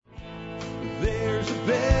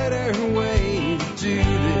better way to do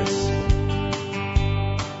this.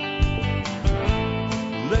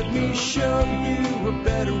 Let me show you a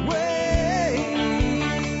better way.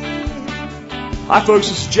 Hi folks,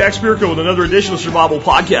 this is Jack Spirko with another edition of Survival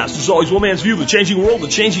Podcast. As always, one man's view of the changing world, the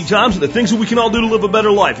changing times, and the things that we can all do to live a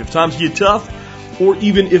better life if times get tough, or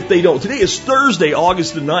even if they don't. Today is Thursday,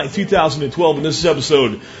 August the 9th, 2012, and this is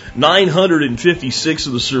episode 956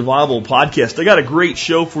 of the Survival Podcast. I got a great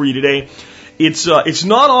show for you today. It's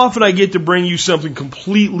not often I get to bring you something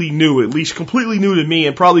completely new, at least completely new to me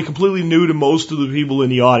and probably completely new to most of the people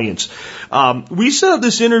in the audience. We set up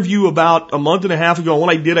this interview about a month and a half ago, and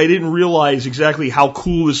when I did, I didn't realize exactly how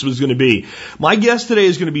cool this was going to be. My guest today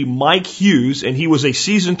is going to be Mike Hughes, and he was a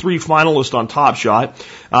Season 3 finalist on Top Shot.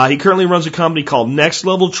 He currently runs a company called Next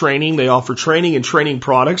Level Training. They offer training and training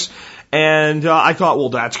products. And I thought, well,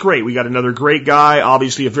 that's great. We got another great guy,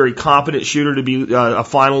 obviously a very competent shooter to be a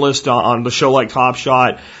finalist on the show like Top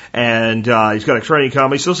Shot, and he's got a training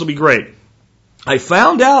company, so this will be great. I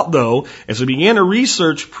found out, though, as I began to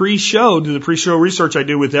research pre-show, do the pre-show research I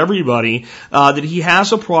do with everybody, that he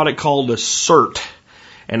has a product called a SIRT.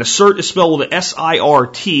 And a SIRT is spelled with a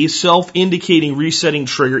S-I-R-T, self-indicating resetting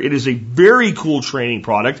trigger. It is a very cool training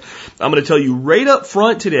product. I'm going to tell you right up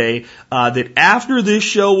front today that after this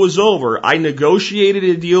show was over, I negotiated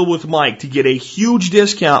a deal with Mike to get a huge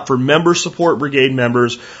discount for Member Support Brigade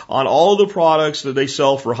members on all of the products that they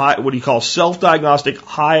sell for what he calls self-diagnostic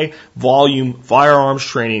high-volume firearms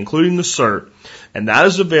training, including the SIRT. And that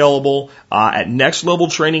is available at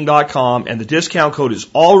nextleveltraining.com, and the discount code is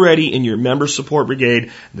already in your Member Support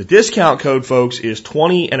Brigade. The discount code, folks, is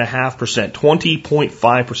 20.5%,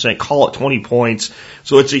 20.5%, call it 20 points.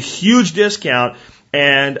 So it's a huge discount,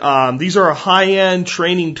 and these are high-end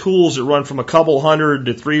training tools that run from a couple hundred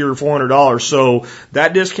to $300 or $400. So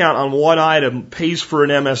that discount on one item pays for an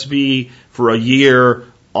MSB for a year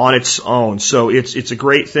on its own. So it's a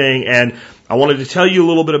great thing, and I wanted to tell you a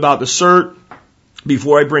little bit about the SIRT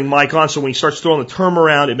before I bring Mike on, so when he starts throwing the term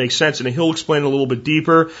around, it makes sense, and he'll explain it a little bit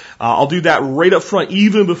deeper. I'll do that right up front,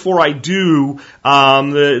 even before I do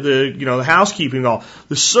the housekeeping and all.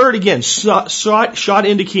 The SIRT, again, shot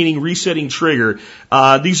indicating resetting trigger.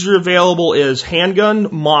 These are available as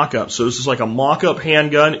handgun mock-up. So this is like a mock-up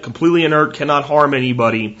handgun, completely inert, cannot harm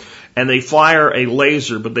anybody. And they fire a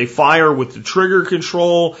laser, but they fire with the trigger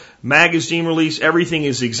control, magazine release, everything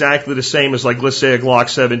is exactly the same as, like, let's say a Glock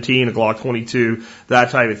 17, a Glock 22,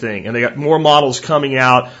 that type of thing. And they got more models coming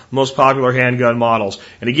out, most popular handgun models.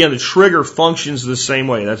 And again, the trigger functions the same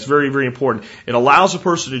way. That's very, very important. It allows a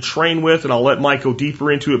person to train with, and I'll let Mike go deeper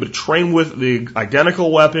into it, but train with the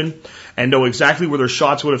identical weapon and know exactly where their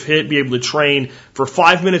shots would have hit, be able to train for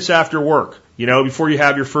 5 minutes after work, before you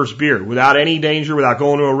have your first beer, without any danger, without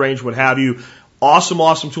going to a range, what have you.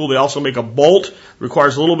 Awesome tool. They also make a bolt.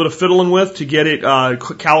 Requires a little bit of fiddling with to get it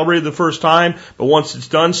calibrated the first time. But once it's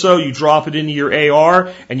done so, you drop it into your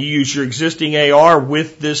AR, and you use your existing AR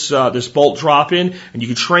with this bolt drop in, and you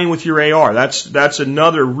can train with your AR. That's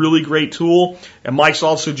another really great tool. And Mike's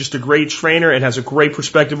also just a great trainer and has a great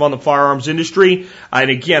perspective on the firearms industry. And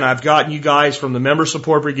again, I've gotten you guys from the Member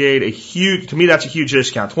Support Brigade to me, that's a huge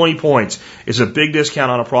discount. 20 points is a big discount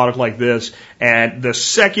on a product like this. And the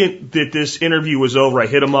second that this interview was over, I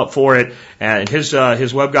hit him up for it, and his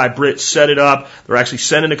web guy Britt set it up. They're actually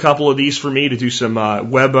sending a couple of these for me to do some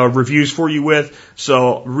web reviews for you with.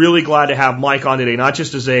 So really glad to have Mike on today, not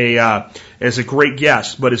just as a great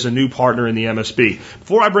guest, but as a new partner in the MSB.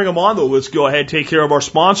 Before I bring him on, though, let's go ahead and take care of our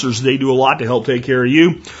sponsors. They do a lot to help take care of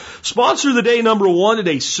you. Sponsor of the day number one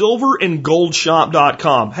today,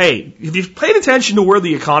 silverandgoldshop.com. Hey, have you paid attention to where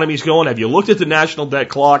the economy's going? Have you looked at the national debt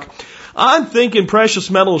clock? I'm thinking precious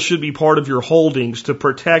metals should be part of your holdings to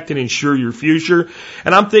protect and ensure your future.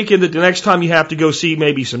 And I'm thinking that the next time you have to go see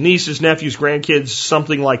maybe some nieces, nephews, grandkids,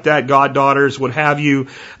 something like that, goddaughters, what have you,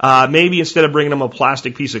 maybe instead of bringing them a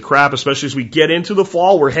plastic piece of crap, especially as we get into the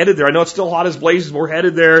fall, we're headed there. I know it's still hot as blazes, but we're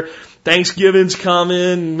headed there. Thanksgiving's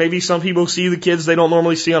coming. Maybe some people see the kids they don't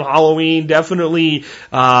normally see on Halloween. Definitely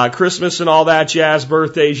Christmas and all that jazz,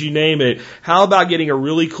 birthdays, you name it. How about getting a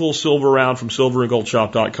really cool silver round from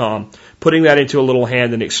silverandgoldshop.com, putting that into a little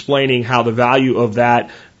hand and explaining how the value of that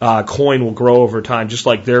coin will grow over time, just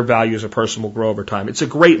like their value as a person will grow over time. It's a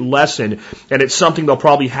great lesson, and it's something they'll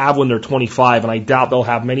probably have when they're 25, and I doubt they'll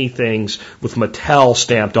have many things with Mattel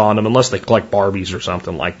stamped on them unless they collect Barbies or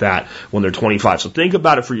something like that when they're 25. So think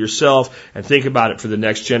about it for yourself and think about it for the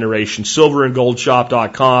next generation.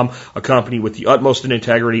 Silverandgoldshop.com, a company with the utmost in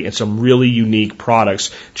integrity and some really unique products.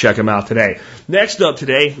 Check them out today. Next up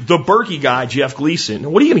today, the Berkey guy, Jeff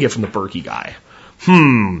Gleason. What are you going to get from the Berkey guy?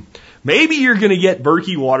 maybe you're going to get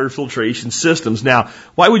Berkey water filtration systems. Now,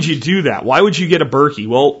 why would you do that? Why would you get a Berkey?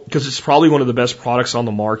 Well, because it's probably one of the best products on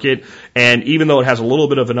the market. And even though it has a little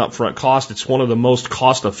bit of an upfront cost, it's one of the most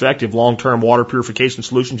cost-effective long-term water purification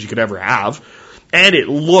solutions you could ever have. And it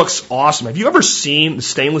looks awesome. Have you ever seen the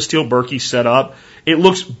stainless steel Berkey set up? It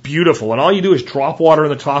looks beautiful. And all you do is drop water in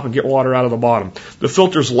the top and get water out of the bottom. The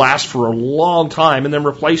filters last for a long time, and then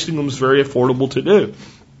replacing them is very affordable to do.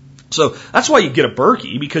 So that's why you get a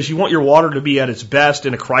Berkey, because you want your water to be at its best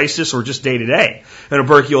in a crisis or just day to day. And a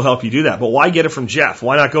Berkey will help you do that. But why get it from Jeff?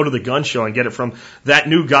 Why not go to the gun show and get it from that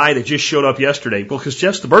new guy that just showed up yesterday? Well, because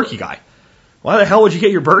Jeff's the Berkey guy. Why the hell would you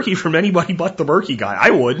get your Berkey from anybody but the Berkey guy?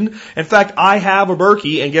 I wouldn't. In fact, I have a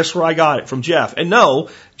Berkey, and guess where I got it? From Jeff. And no,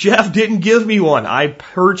 Jeff didn't give me one. I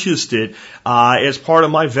purchased it as part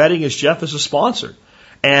of my vetting as Jeff is a sponsor.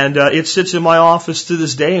 And it sits in my office to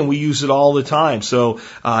this day, and we use it all the time. So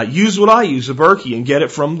use what I use, a Berkey, and get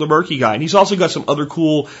it from the Berkey guy. And he's also got some other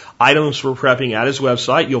cool items for prepping at his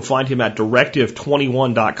website. You'll find him at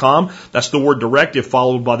directive21.com. That's the word directive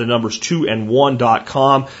followed by the numbers 2 and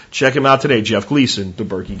 1.com. Check him out today, Jeff Gleason, the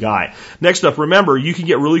Berkey guy. Next up, remember, you can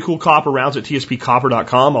get really cool copper rounds at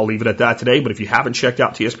tspcopper.com. I'll leave it at that today, but if you haven't checked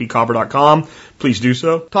out tspcopper.com, please do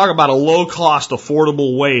so. Talk about a low-cost,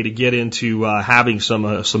 affordable way to get into having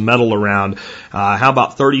some metal around. How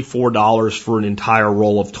about $34 for an entire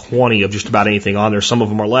roll of 20 of just about anything on there? Some of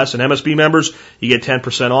them are less. And MSB members, you get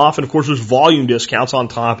 10% off. And of course, there's volume discounts on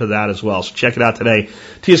top of that as well. So check it out today.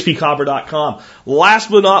 tspcopper.com.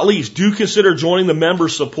 Last but not least, do consider joining the Member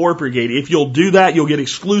Support Brigade. If you'll do that, you'll get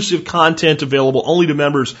exclusive content available only to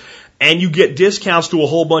members. And you get discounts to a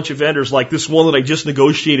whole bunch of vendors like this one that I just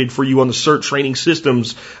negotiated for you on the CERT training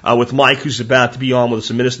systems with Mike, who's about to be on with us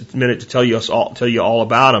in a minute to tell you all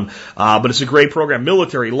about them. But it's a great program.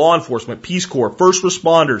 Military, law enforcement, Peace Corps, first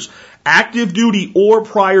responders, active duty or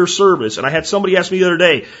prior service. And I had somebody ask me the other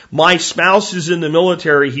day, my spouse is in the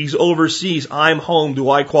military, he's overseas, I'm home, do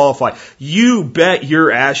I qualify? You bet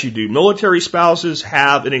your ass you do. Military spouses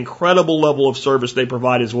have an incredible level of service they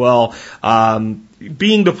provide as well.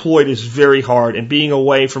 Being deployed is very hard, and being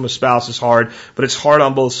away from a spouse is hard, but it's hard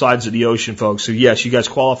on both sides of the ocean, folks. So yes, you guys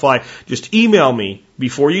qualify. Just email me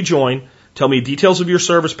before you join. Tell me details of your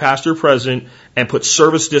service, past or present, and put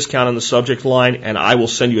service discount in the subject line, and I will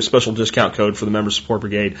send you a special discount code for the Member Support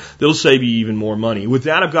Brigade. That'll save you even more money. With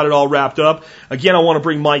that, I've got it all wrapped up. Again, I want to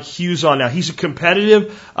bring Mike Hughes on now. He's a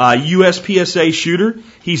competitive USPSA shooter.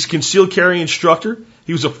 He's a concealed carry instructor.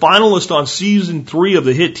 He was a finalist on season 3 of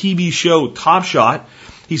the hit TV show Top Shot.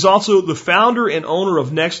 He's also the founder and owner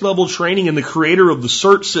of Next Level Training and the creator of the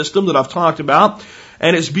CERT system that I've talked about.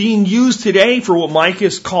 And it's being used today for what Mike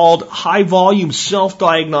has called high-volume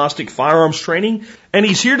self-diagnostic firearms training. And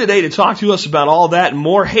he's here today to talk to us about all that and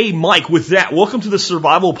more. Hey, Mike, with that, welcome to the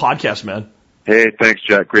Survival Podcast, man. Hey, thanks,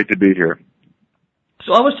 Jack. Great to be here.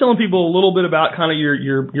 So I was telling people a little bit about kind of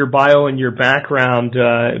your bio and your background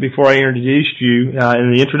before I introduced you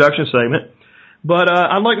in the introduction segment. But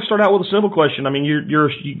I'd like to start out with a simple question. I mean, you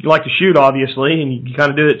like to shoot, obviously, and you kind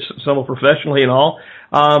of do it somewhat professionally and all.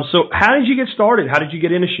 So how did you get started? How did you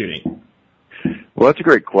get into shooting? Well, that's a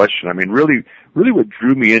great question. I mean, really what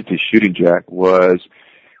drew me into shooting, Jack, was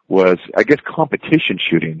I guess competition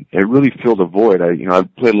shooting. It really filled a void. I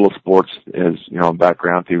played a little sports as,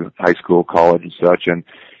 background through high school, college and such,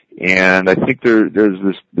 and I think there's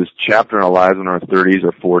this chapter in our lives in our 30s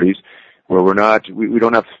or 40s where we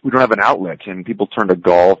don't have an outlet, and people turn to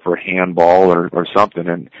golf or handball or something.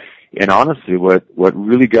 And honestly, what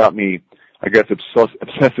really got me, I guess,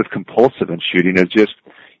 obsessive compulsive in shooting is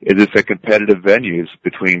it's a competitive venues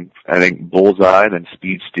between, I think, Bullseye and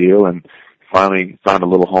Speed Steel, and finally found a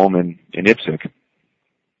little home in IPSC.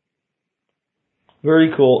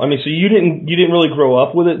 Very cool. I mean, so you didn't really grow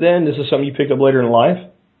up with it then? This is something you picked up later in life?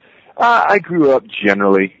 I grew up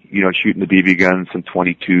generally, shooting the BB guns and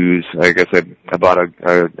 22s. I guess I bought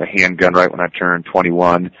a handgun right when I turned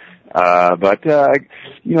 21. But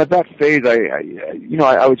at that phase,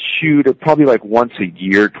 I would shoot probably like once a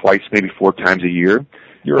year, twice, maybe 4 times a year.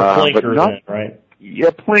 You're a plinker then, right? Yeah,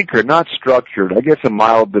 plinker, not structured. I guess a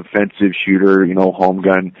mild defensive shooter,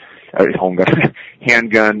 handgun,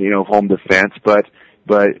 home defense,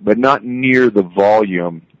 but not near the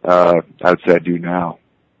volume, I would say I do now.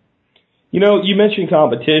 You mentioned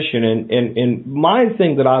competition, and my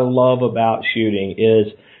thing that I love about shooting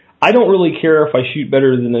is I don't really care if I shoot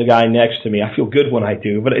better than the guy next to me. I feel good when I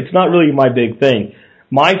do, but it's not really my big thing.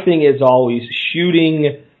 My thing is always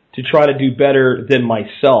shooting to try to do better than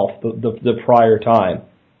myself the prior time.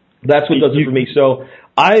 That's what does it for me. So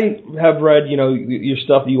I have read, your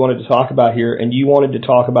stuff that you wanted to talk about here, and you wanted to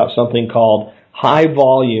talk about something called high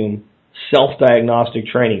volume self-diagnostic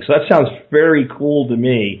training. So that sounds very cool to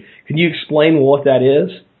me. Can you explain what that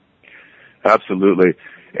is? Absolutely.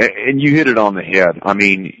 And you hit it on the head. I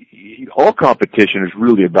mean, all competition is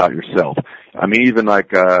really about yourself. I mean, even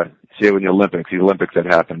like, say when the Olympics that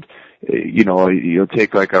happened, you'll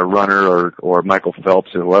take like a runner or Michael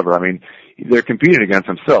Phelps or whoever. I mean, they're competing against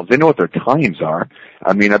themselves. They know what their times are.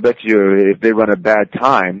 I mean, I bet you if they run a bad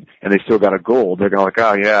time and they still got a gold, they're going to like,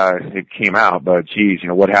 oh yeah, it came out, but geez,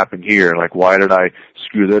 what happened here? Like, why did I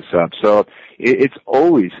screw this up? So it's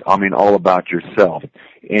always, all about yourself.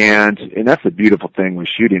 And that's the beautiful thing with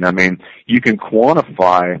shooting. I mean, you can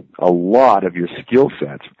quantify a lot of your skill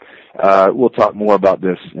sets. We'll talk more about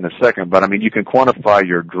this in a second, but I mean, you can quantify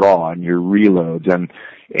your draw and your reloads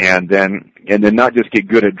and then not just get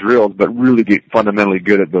good at drills, but really get fundamentally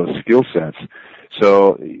good at those skill sets.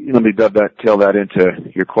 So let me tail that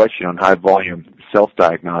into your question on high volume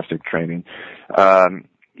self-diagnostic training.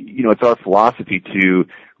 It's our philosophy to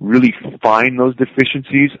really find those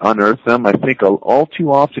deficiencies, unearth them. I think all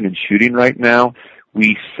too often in shooting right now,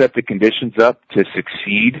 we set the conditions up to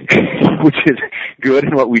succeed, which is good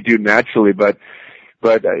in what we do naturally, but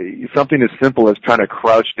something as simple as trying to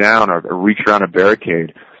crouch down or reach around a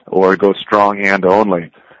barricade or go strong hand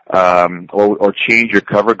only, or change your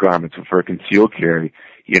cover garments for a concealed carry,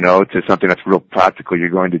 to something that's real practical you're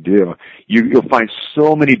going to do. You'll find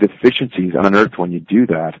so many deficiencies unearthed when you do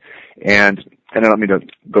that. And I don't mean to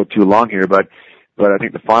go too long here, but I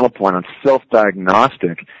think the final point on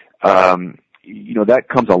self-diagnostic, that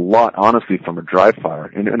comes a lot, honestly, from a dry fire.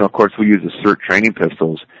 And of course, we use the CERT training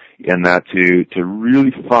pistols in that to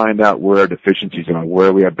really find out where our deficiencies are,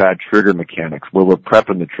 where we have bad trigger mechanics, where we're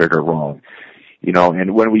prepping the trigger wrong,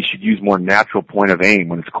 and when we should use more natural point of aim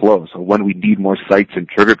when it's close, or when we need more sights and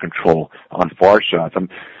trigger control on far shots.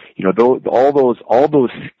 All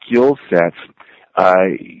those skill sets,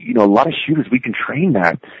 a lot of shooters, we can train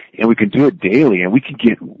that, and we can do it daily, and we can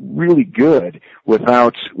get really good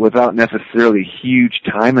without necessarily huge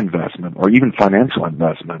time investment or even financial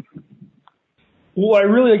investment. What I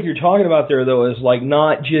really like you're talking about there, though, is like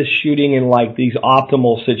not just shooting in like these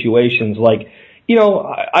optimal situations, like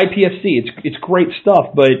IPSC. It's great stuff,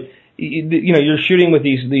 but you're shooting with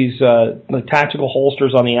these tactical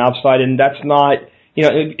holsters on the outside, and that's not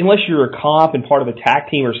unless you're a cop and part of a TAC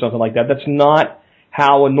team or something like that. That's not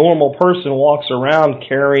how a normal person walks around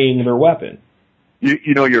carrying their weapon.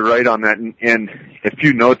 You're right on that, and a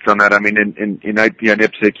few notes on that. I mean, in IPN,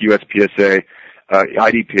 IPSC, USPSA,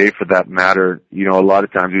 IDPA for that matter, a lot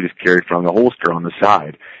of times we just carry from the holster on the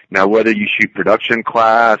side. Now, whether you shoot production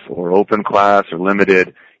class or open class or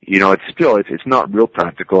limited, it's not real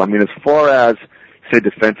practical. I mean, as far as, say,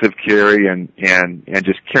 defensive carry and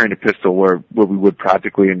just carrying a pistol where we would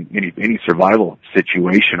practically in any survival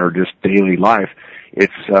situation or just daily life,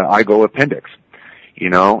 it's, I go appendix,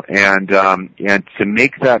 and to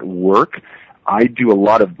make that work, I do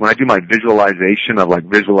when I do my visualization of like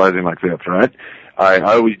visualizing like this, right? I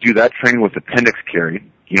always do that training with appendix carry,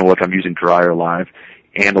 if I'm using dry or live.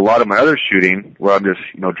 And a lot of my other shooting, where I'm just,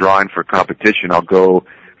 drawing for competition, I'll go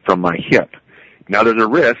from my hip. Now there's a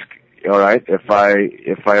risk, all right, if I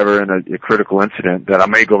ever in a critical incident that I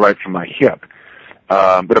may go right from my hip.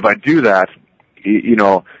 But if I do that,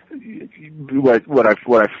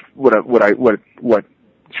 what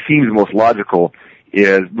seems most logical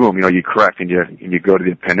is boom, you correct and you go to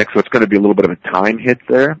the appendix. So it's going to be a little bit of a time hit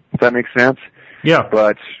there, if that makes sense. Yeah.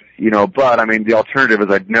 But I mean, the alternative is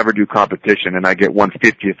I'd never do competition and I get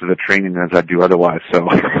 1/50th of the training as I do otherwise. So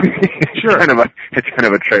sure. It's kind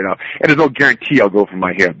of a trade-off. And there's no guarantee I'll go from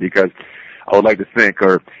my hip because I would like to think,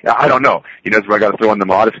 or I don't know. That's where I got to throw in the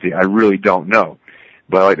modesty. I really don't know.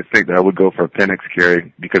 But I like to think that I would go for appendix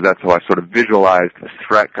carry because that's how I sort of visualized a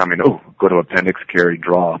threat coming. Oh, go to appendix carry,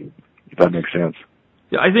 draw, if that makes sense.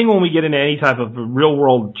 I think when we get into any type of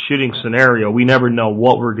real-world shooting scenario, we never know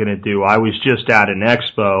what we're going to do. I was just at an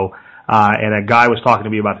expo, and a guy was talking to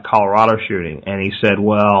me about the Colorado shooting, and he said,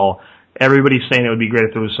 well, everybody's saying it would be great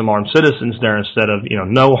if there was some armed citizens there instead of,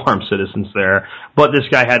 no armed citizens there. But this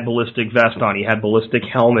guy had ballistic vest on. He had ballistic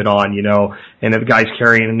helmet on, and if the guy's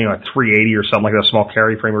carrying, a 380 or something like a small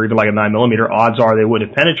carry frame or even like a 9mm, odds are they would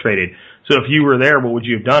have penetrated. So if you were there, what would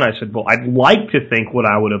you have done? I said, well, I'd like to think what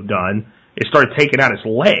I would have done is started taking out his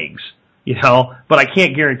legs, but I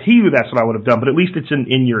can't guarantee you that's what I would have done. But at least it's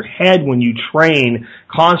in your head when you train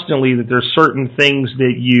constantly that there's certain things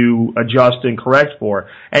that you adjust and correct for.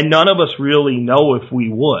 And none of us really know if we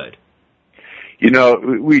would.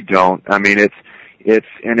 We don't. I mean, it's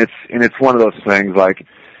one of those things like,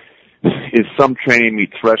 is some training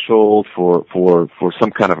meet threshold for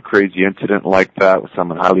some kind of a crazy incident like that with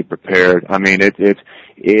someone highly prepared? I mean, it's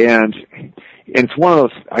one of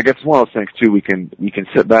those, I guess it's one of those things too, we can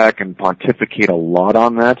sit back and pontificate a lot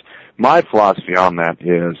on that. My philosophy on that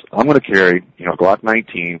is I'm going to carry, Glock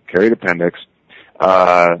 19, carry the appendix.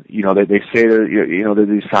 They say that, there's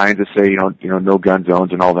these signs that say, no gun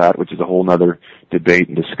zones and all that, which is a whole nother debate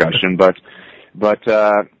and discussion. As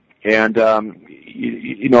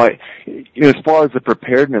far as the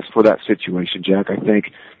preparedness for that situation, Jack,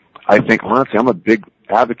 I think honestly, I'm a big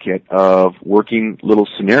advocate of working little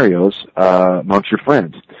scenarios, amongst your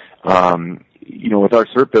friends. With our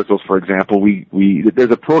SIRT pistols, for example,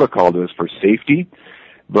 there's a protocol to this for safety,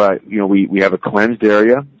 but, we have a cleansed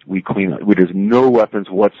area. We clean, there's no weapons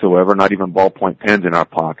whatsoever, not even ballpoint pens in our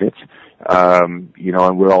pockets. And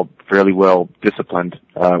we're all fairly well disciplined,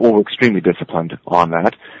 we're extremely disciplined on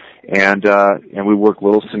that. And we work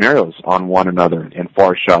little scenarios on one another and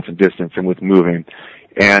far shots and distance and with moving.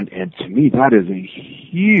 And to me, that is a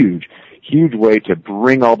huge, huge way to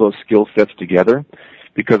bring all those skill sets together,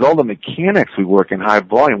 because all the mechanics we work in high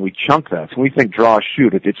volume, we chunk that. So when we think draw,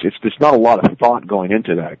 shoot, there's not a lot of thought going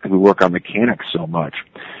into that because we work on mechanics so much.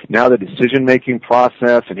 Now the decision-making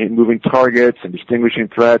process and hitting moving targets and distinguishing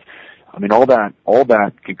threats, I mean, all that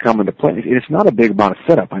can come into play. It's not a big amount of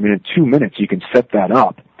setup. I mean, in 2 minutes you can set that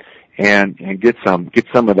up and get some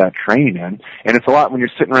of that training in. And it's a lot when you're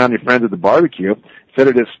sitting around your friends at the barbecue, instead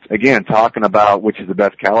of just, again, talking about which is the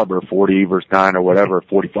best caliber, 40 versus 9 or whatever,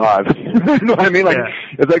 45. You know what I mean?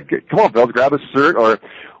 It's like, come on, fellas, grab a cert or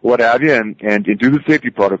what have you and do the safety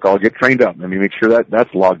protocol, get trained up. I mean, make sure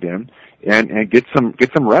that's logged in and get some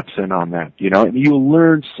reps in on that, and you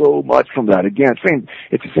learn so much from that. Again,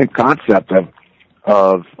 it's the same concept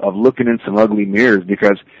of looking in some ugly mirrors,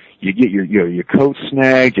 because you get your coat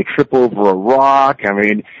snagged, you trip over a rock. I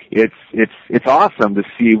mean, it's awesome to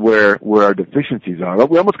see where our deficiencies are.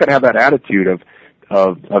 We almost got to have that attitude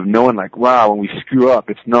of knowing, like, wow, when we screw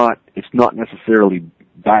up, it's not necessarily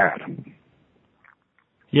bad.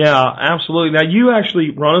 Yeah, absolutely. Now, you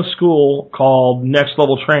actually run a school called Next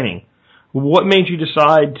Level Training. What made you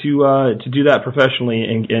decide to do that professionally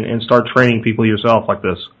and start training people yourself like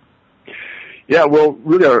this? Yeah, well,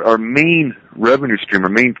 really, our main revenue stream,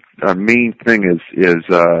 our main thing is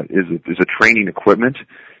a training equipment.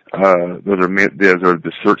 Those are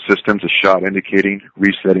the CERT systems, a shot indicating,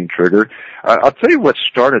 resetting trigger. I'll tell you what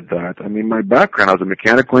started that. I mean, my background, I was a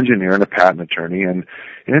mechanical engineer and a patent attorney, and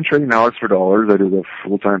in trading hours for dollars, I was a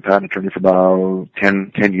full-time patent attorney for about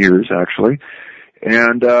 10 years, actually.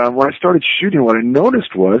 And when I started shooting, what I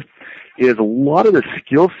noticed is a lot of the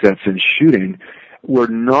skill sets in shooting were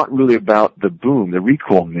not really about the boom, the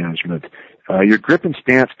recoil management. Your grip and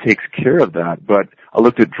stance takes care of that, but I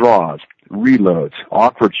looked at draws, reloads,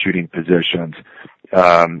 awkward shooting positions,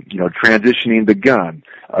 transitioning the gun,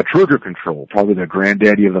 trigger control, probably the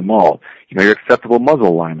granddaddy of them all. Your acceptable muzzle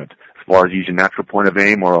alignment, as far as using natural point of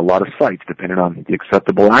aim or a lot of sights, depending on the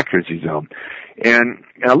acceptable accuracy zone. And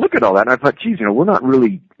I look at all that and I thought, geez, we're not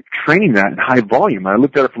really training that in high volume. I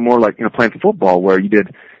looked at it for more like, playing football, where you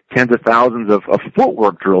did tens of thousands of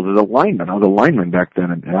footwork drills as a lineman. I was a lineman back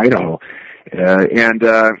then in Idaho. And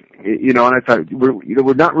I thought,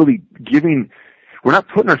 we're not really we're not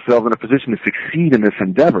putting ourselves in a position to succeed in this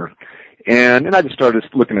endeavor. And I just started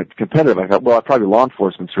looking at competitive. I thought, well, probably law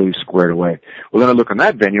enforcement's really squared away. Well, then I look on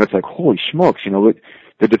that venue, it's like, holy smokes,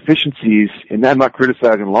 the deficiencies, and I'm not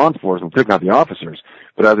criticizing law enforcement, particularly not the officers,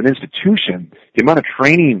 but as an institution, the amount of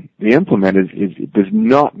training they implement does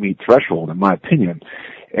not meet threshold, in my opinion.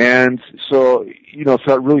 And so,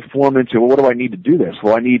 so it really formed into, well, what do I need to do this?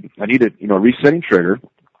 Well, I need a resetting trigger,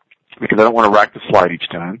 because I don't want to rack the slide each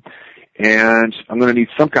time. And I'm going to need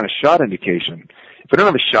some kind of shot indication. If I don't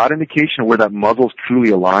have a shot indication where that muzzle's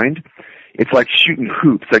truly aligned, it's like shooting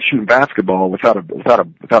hoops, it's like shooting basketball without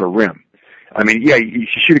a rim. I mean, yeah, you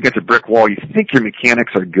shoot against a brick wall, you think your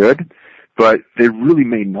mechanics are good, but they really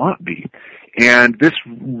may not be. And this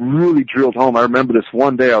really drilled home. I remember this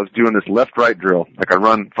one day I was doing this left-right drill. Like, I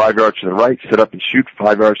run 5 yards to the right, sit up and shoot,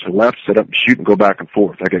 5 yards to the left, sit up and shoot, and go back and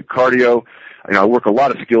forth. I get cardio. I work a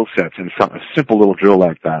lot of skill sets in a simple little drill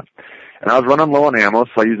like that. And I was running low on ammo,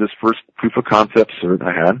 so I used this first proof of concept cert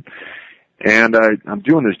I had. And I'm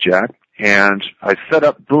doing this, Jack, and I set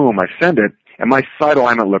up, boom, I send it, and my sight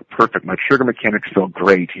alignment looked perfect. My trigger mechanics felt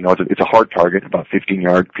great. It's a hard target, about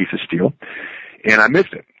 15-yard piece of steel. And I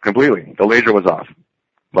missed it completely. The laser was off.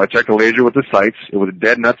 Well, I checked the laser with the sights. It was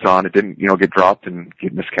dead nuts on. It didn't, get dropped and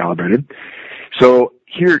get miscalibrated. So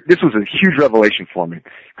this was a huge revelation for me,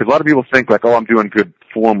 because a lot of people think like, oh, I'm doing good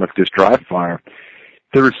form with this dry fire.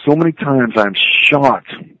 There are so many times I'm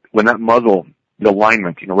shocked when that muzzle, the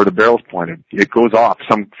alignment, where the barrel's pointed, it goes off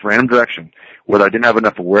some random direction, whether I didn't have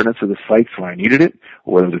enough awareness of the sight so I needed it,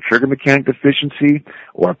 or whether it was a trigger mechanic deficiency,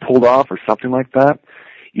 or I pulled off or something like that,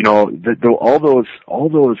 all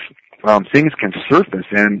those things can surface,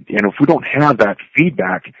 and if we don't have that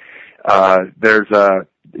feedback,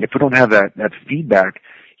 if we don't have that feedback,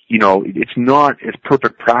 it's not as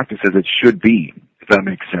perfect practice as it should be, if that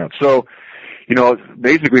makes sense. So,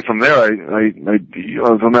 basically from there, I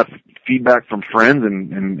was on that feedback from friends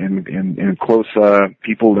and close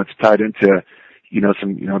people that's tied into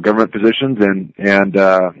some government positions and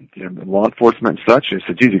law enforcement and such. I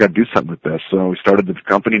said, geez, you got to do something with this. So we started the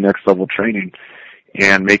company, Next Level Training,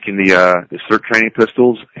 and making the CERT training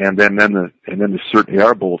pistols and then the CERT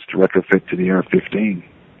AR bolts to retrofit to the AR-15.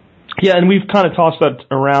 Yeah, and we've kind of tossed that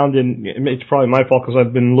around, and it's probably my fault because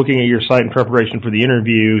I've been looking at your site in preparation for the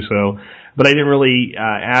interview. But I didn't really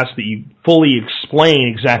ask that you fully explain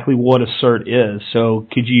exactly what a CERT is. So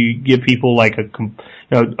could you give people like a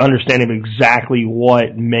understanding of exactly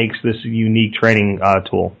what makes this a unique training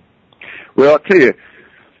tool? Well, I'll tell you,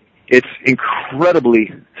 it's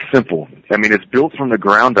incredibly simple. I mean, it's built from the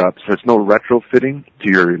ground up, so it's no retrofitting to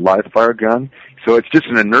your live fire gun. So it's just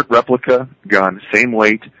an inert replica gun, same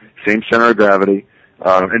weight, same center of gravity.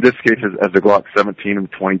 In this case, as the Glock 17 and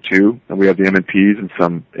 22, and we have the M&Ps and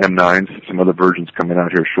some M9s, some other versions coming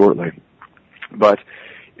out here shortly. But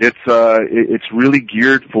it's really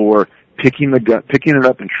geared for picking it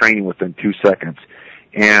up and training within 2 seconds.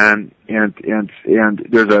 And there's in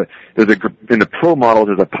the pro model,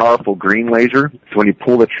 there's a powerful green laser. So when you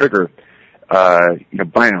pull the trigger,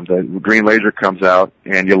 bam, the green laser comes out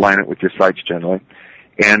and you line it with your sights generally.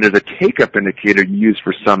 And there's a take-up indicator you use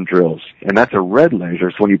for some drills, and that's a red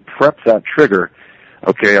laser. So when you prep that trigger,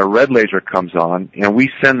 okay, a red laser comes on, and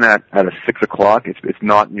we send that at 6 o'clock. It's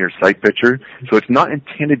not in your sight picture, so it's not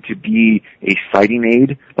intended to be a sighting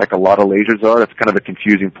aid like a lot of lasers are. That's kind of a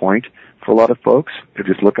confusing point for a lot of folks if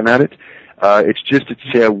you're just looking at it. It's just to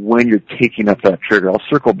say when you're taking up that trigger. I'll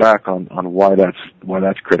circle back on why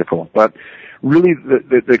that's critical, but really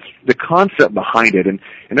the concept behind it, and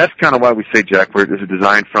that's kind of why we say, Jack, where it's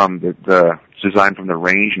designed from the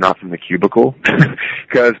range, not from the cubicle,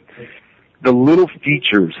 because the little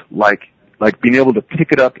features like being able to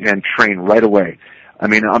pick it up and train right away. I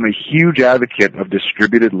mean, I'm a huge advocate of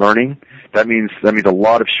distributed learning. That means a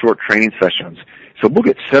lot of short training sessions. So we'll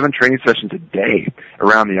get 7 training sessions a day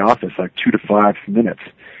around the office, like 2 to 5 minutes,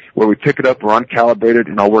 where we pick it up, we're uncalibrated,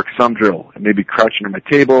 and I'll work some drill. And maybe crouching on my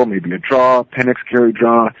table, maybe a draw, Penix carry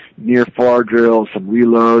draw, near far drills, some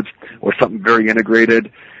reloads, or something very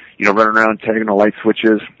integrated, running around tagging the light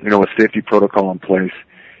switches, with safety protocol in place.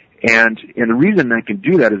 And the reason I can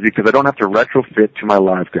do that is because I don't have to retrofit to my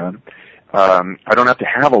live gun. I don't have to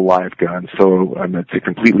have a live gun, so it's a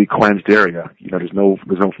completely cleansed area. There's no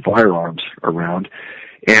firearms around.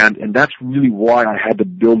 And that's really why I had to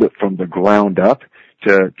build it from the ground up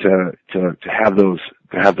to have those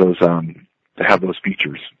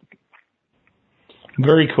features.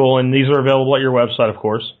 Very cool, and these are available at your website, of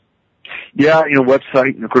course. Yeah,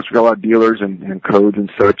 website, and of course we got a lot of dealers and codes and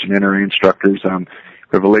such, and NRA instructors. We have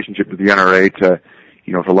a relationship with the NRA to,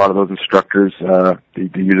 for a lot of those instructors, they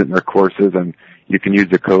use it in their courses, and you can use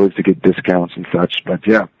the codes to get discounts and such. But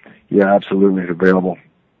yeah, absolutely, it's available.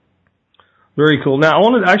 Very cool. Now, I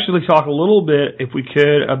wanted to actually talk a little bit, if we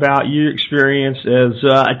could, about your experience as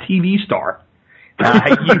a TV star.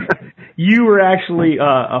 You were actually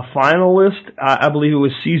a finalist. I believe it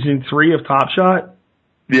was season 3 of Top Shot.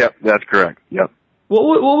 Yep, that's correct. Yep. What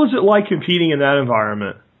was it like competing in that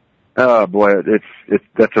environment? Oh boy,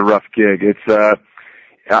 that's a rough gig.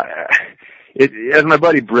 As my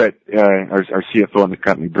buddy Britt, our CFO in the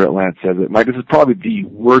company, Britt Lance, says it, Mike, this is probably the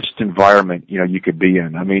worst environment you could be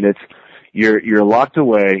in. I mean, you're locked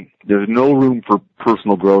away. There's no room for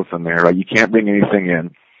personal growth in there. Right? You can't bring anything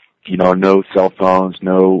in. No cell phones,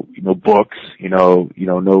 no books, no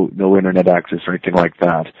internet access or anything like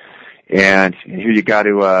that. And here you got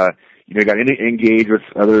to engage with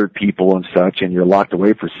other people and such, and you're locked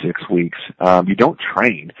away for 6 weeks. You don't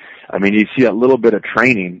train. I mean, you see a little bit of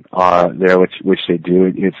training there, which they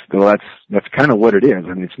do. That's kind of what it is.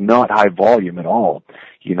 I mean, it's not high volume at all,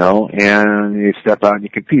 and you step out and you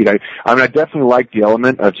compete. I definitely like the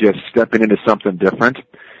element of just stepping into something different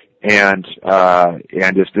and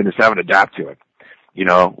just having to adapt to it.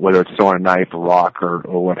 Whether it's throwing a knife, a rock, or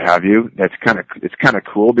what have you. It's kind of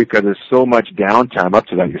cool because there's so much downtime up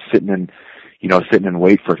to that. You're sitting in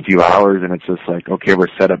wait for a few hours, and it's just like, okay, we're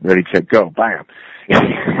set up, ready, set, go, bam.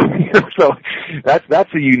 So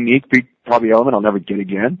that's a unique probably element I'll never get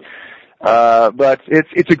again. But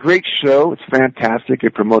it's a great show. It's fantastic.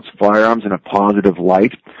 It promotes firearms in a positive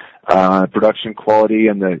light. Production quality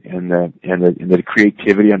and the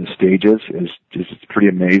creativity on the stages is just pretty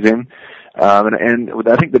amazing. And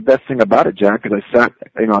I think the best thing about it, Jack, is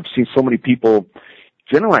I've seen so many people.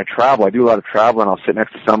 Generally, when I travel, I do a lot of travel, and I'll sit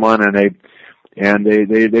next to someone, and they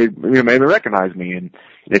maybe recognize me, and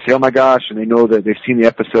they say, "Oh my gosh!" and they know that they've seen the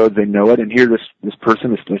episodes, they know it, and here this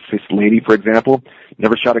person, this lady, for example,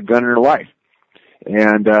 never shot a gun in her life,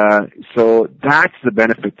 and so that's the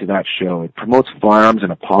benefit to that show. It promotes firearms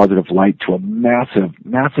in a positive light to a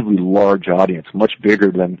massively large audience, much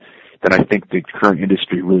bigger than I think the current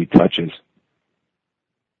industry really touches.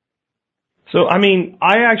 So, I mean,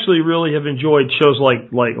 I actually really have enjoyed shows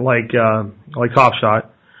like Top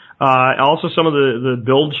Shot. Also some of the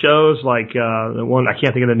build shows, like, the one, I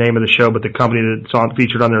can't think of the name of the show, but the company that's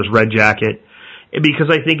featured on there is Red Jacket. Because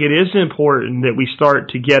I think it is important that we start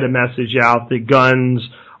to get a message out that guns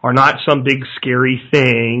are not some big scary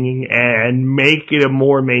thing and make it a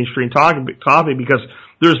more mainstream topic, because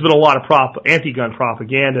there's been a lot of anti-gun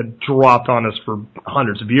propaganda dropped on us for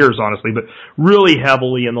hundreds of years, honestly, but really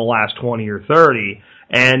heavily in the last 20 or 30.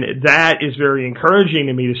 And that is very encouraging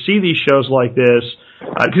to me to see these shows like this,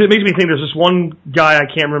 because it makes me think there's this one guy, I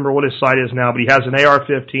can't remember what his site is now, but he has an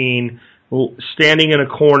AR-15 standing in a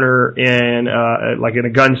corner in a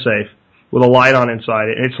gun safe with a light on inside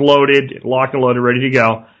it. And it's loaded, locked and loaded, ready to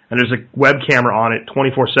go. And there's a web camera on it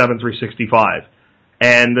 24/7, 365.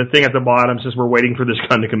 And the thing at the bottom says, "We're waiting for this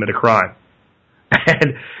gun to commit a crime."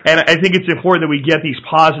 And I think it's important that we get these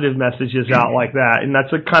positive messages out like that. And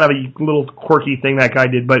that's a kind of a little quirky thing that guy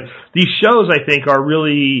did. But these shows, I think, are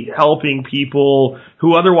really helping people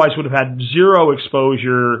who otherwise would have had zero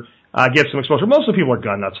exposure, get some exposure. Most of the people are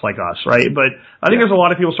gun nuts like us, right? But I think there's a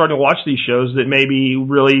lot of people starting to watch these shows that maybe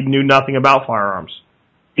really knew nothing about firearms.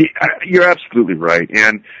 You're absolutely right.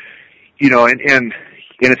 And, and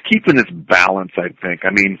it's keeping this balance, I think.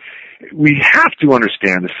 I mean, we have to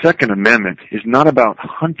understand the Second Amendment is not about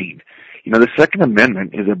hunting. The Second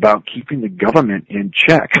Amendment is about keeping the government in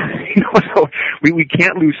check. So we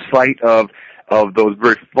can't lose sight of those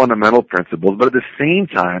very fundamental principles. But at the same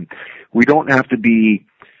time, we don't have to be,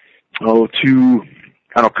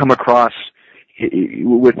 come across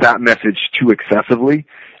with that message too excessively.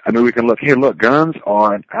 I mean, we can look, guns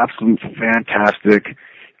are an absolute fantastic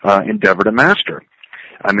endeavor to master.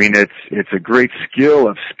 I mean, it's a great skill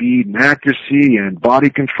of speed and accuracy and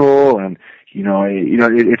body control, and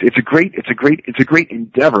it's a great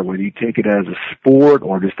endeavor, whether you take it as a sport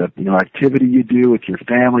or just a activity you do with your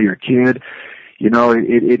family or kid.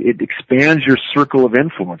 It expands your circle of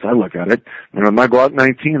influence. I look at it. My Glock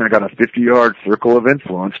 19, I got a 50-yard circle of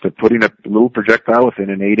influence to putting a little projectile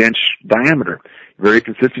within an 8-inch diameter, very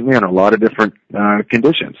consistently on a lot of different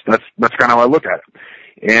conditions. That's kind of how I look at it.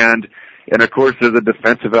 And of course, there's a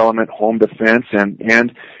defensive element, home defense, and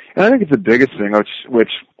I think it's the biggest thing,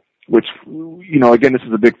 which again, this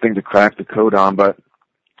is a big thing to crack the code on, but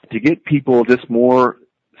to get people just more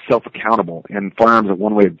self-accountable, and firearms are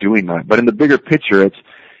one way of doing that. But in the bigger picture,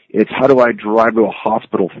 it's how do I drive to a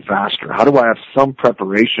hospital faster? How do I have some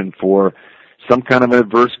preparation for some kind of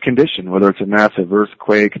adverse condition, whether it's a massive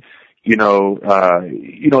earthquake,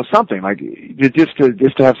 something like just to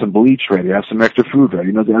have some bleach ready, have some extra food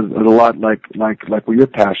ready. There's a lot like where your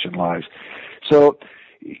passion lies. So,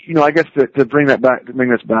 I guess to bring this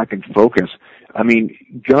back in focus, I mean,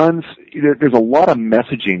 guns, there's a lot of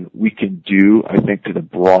messaging we can do, I think, to the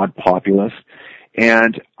broad populace.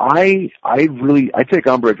 And I take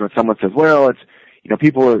umbrage when someone says, well, it's,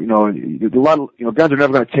 people are, a lot of, guns are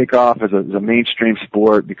never going to take off as a mainstream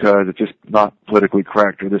sport because it's just not politically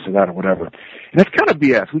correct or this or that or whatever. And that's kind of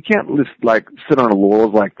BS. We can't just sit on our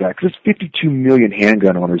laurels like that, because there's 52 million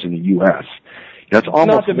handgun owners in the U.S. That's almost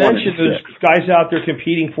not to mention there's guys out there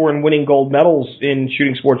competing for and winning gold medals in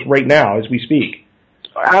shooting sports right now as we speak.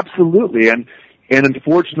 Absolutely. And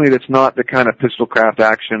unfortunately, that's not the kind of pistol craft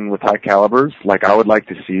action with high calibers like I would like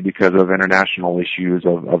to see because of international issues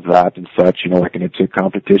of that and such, like an ITSIC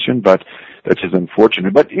competition, but that's just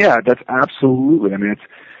unfortunate. But yeah, that's absolutely, I mean, it's,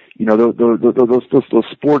 those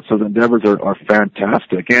sports, those endeavors are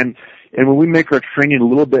fantastic. And when we make our training a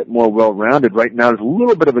little bit more well-rounded, right now there's a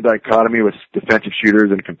little bit of a dichotomy with defensive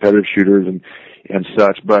shooters and competitive shooters and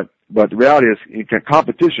such, but the reality is in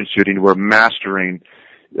competition shooting, we're mastering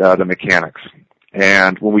the mechanics.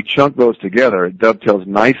 And when we chunk those together, it dovetails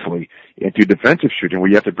nicely into defensive shooting, where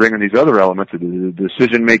you have to bring in these other elements of the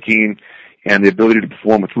decision-making and the ability to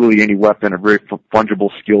perform with really any weapon, a very fungible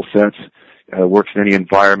skill sets, works in any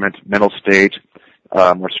environment, mental state,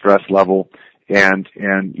 or stress level. and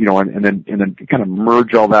then kind of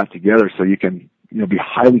merge all that together so you can, be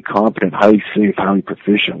highly competent, highly safe, highly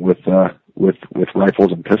proficient with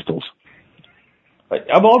rifles and pistols.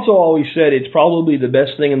 I've also always said it's probably the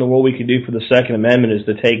best thing in the world we can do for the Second Amendment is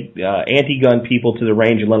to take anti-gun people to the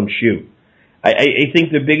range and let them shoot. I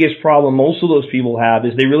think the biggest problem most of those people have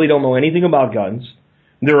is they really don't know anything about guns.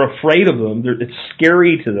 They're afraid of them. It's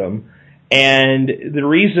scary to them. And the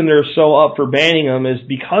reason they're so up for banning them is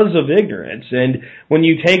because of ignorance. And when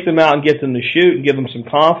you take them out and get them to shoot and give them some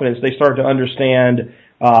confidence, they start to understand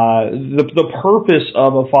the purpose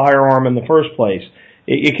of a firearm in the first place.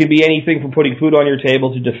 It can be anything from putting food on your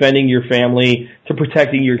table to defending your family to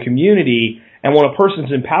protecting your community. And when a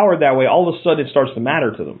person's empowered that way, all of a sudden it starts to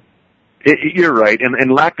matter to them. You're right.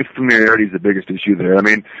 And lack of familiarity is the biggest issue there. I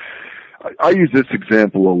mean, I use this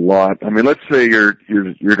example a lot. I mean, let's say you're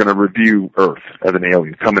going to review Earth as an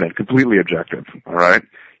alien, coming in, completely objective, all right?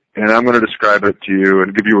 And I'm going to describe it to you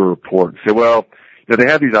and give you a report. Say, well, they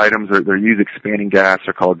have these items, they're used expanding gas,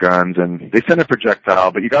 they're called guns, and they send a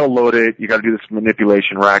projectile, but you got to load it, you got to do this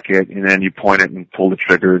manipulation racket, and then you point it and pull the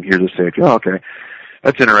trigger, and here's a safety. Oh, okay.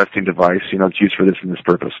 That's an interesting device, it's used for this and this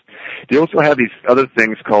purpose. They also have these other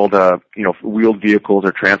things called, wheeled vehicles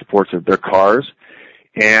or transports, or they're cars.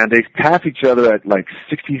 And they pass each other at like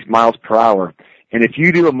 60 miles per hour. And if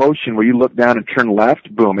you do a motion where you look down and turn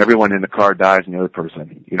left, boom, everyone in the car dies and the other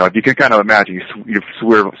person. If you can kind of imagine, you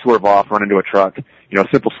swerve off, run into a truck,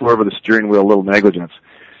 simple swerve with the steering wheel, a little negligence.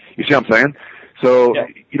 You see what I'm saying? So, yeah.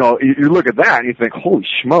 You look at that and you think, holy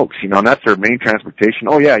smokes, and that's their main transportation.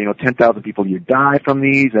 Oh yeah, 10,000 people, you die from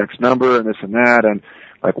these, X number, and this and that, and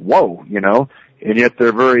like, whoa, and yet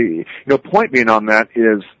they're very, point being on that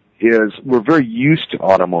is we're very used to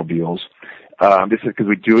automobiles. This is because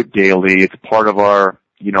we do it daily. It's part of our,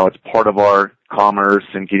 it's part of our commerce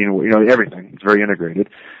and getting, everything. It's very integrated.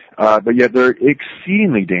 But yet they're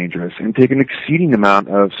exceedingly dangerous and take an exceeding amount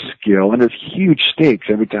of skill, and there's huge stakes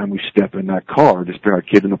every time we step in that car, just bring our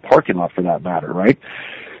kids in the parking lot for that matter, right?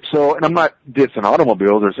 So, and I'm not dissing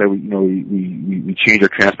automobiles or say we change our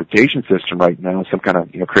transportation system right now, some kind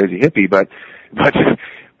of, crazy hippie, but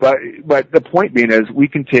the point being is we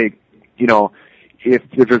can take, if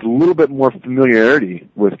there's a little bit more familiarity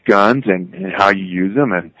with guns and how you use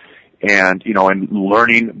them and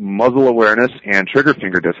learning muzzle awareness and trigger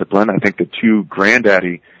finger discipline, I think the two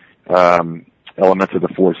granddaddy elements of the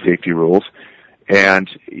four safety rules. And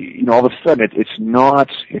all of a sudden it's not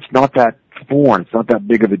that foreign, it's not that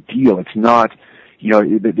big of a deal. It's not,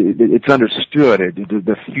 it's understood.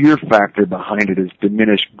 The fear factor behind it is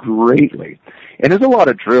diminished greatly. And there's a lot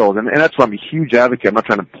of drills, and that's why I'm a huge advocate. I'm not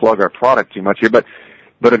trying to plug our product too much here, but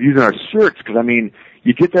of using our certs, because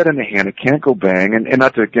you get that in the hand, it can't go bang, and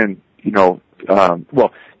not to again, to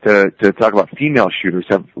talk about female shooters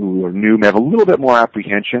who are new may have a little bit more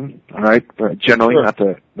apprehension, all right, but generally, sure.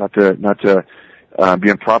 not to be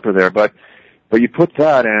improper there, but you put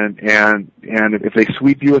that and if they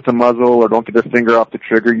sweep you with the muzzle or don't get their finger off the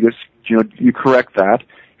trigger, you just, you correct that.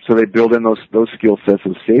 So they build in those skill sets,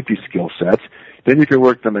 those safety skill sets. Then you can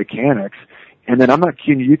work the mechanics. And then I'm not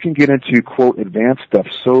kidding you can get into, quote, advanced stuff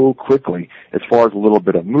so quickly as far as a little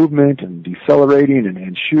bit of movement and decelerating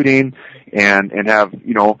and shooting and have,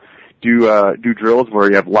 do drills where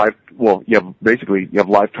you have live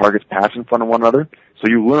targets pass in front of one another. So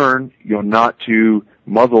you learn, not to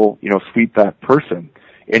muzzle, sweep that person.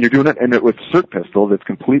 And you're doing it, and with cert pistols, it's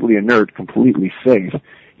completely inert, completely safe.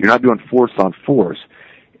 You're not doing force on force.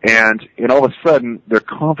 And all of a sudden, their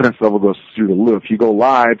confidence level goes through the roof. You go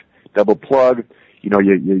live, double plug, you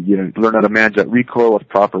learn how to manage that recoil with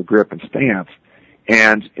proper grip and stance.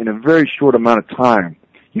 And in a very short amount of time,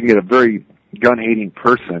 you can get a very gun-hating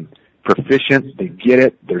person proficient. They get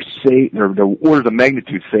it. They're safe. They're orders of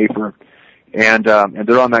magnitude safer. And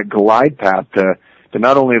they're on that glide path to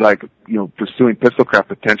not only pursuing pistolcraft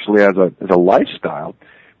potentially as a lifestyle,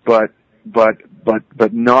 but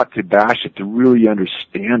not to bash it, to really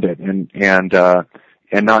understand it and not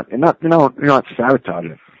sabotage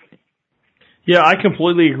it. Yeah, I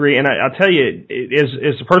completely agree, and I'll tell you,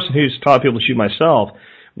 as a person who's taught people to shoot myself,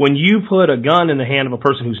 when you put a gun in the hand of a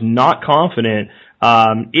person who's not confident,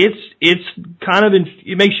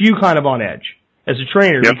 it makes you kind of on edge as a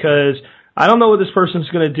trainer. Yep. Because I don't know what this person's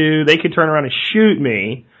going to do. They could turn around and shoot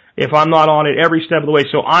me if I'm not on it every step of the way.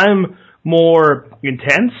 So I'm more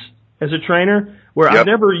intense as a trainer, where Yep. I've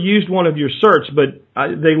never used one of your certs, but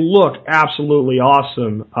they look absolutely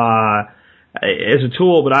awesome as a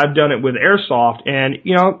tool. But I've done it with airsoft, and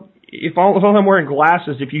if I'm wearing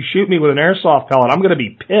glasses, if you shoot me with an airsoft pellet, I'm going to be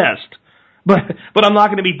pissed. but I'm not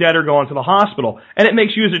going to be dead or going to the hospital. And it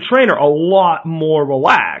makes you as a trainer a lot more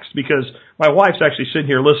relaxed, because my wife's actually sitting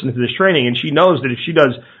here listening to this training, and she knows that if she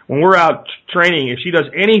does, when we're out training, if she does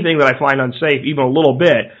anything that I find unsafe, even a little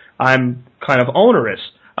bit, I'm kind of onerous.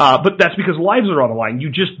 But that's because lives are on the line. You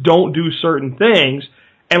just don't do certain things.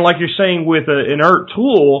 And like you're saying with an inert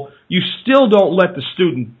tool, you still don't let the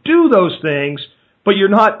student do those things, but you're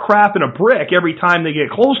not crapping a brick every time they get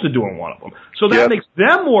close to doing one of them. So that makes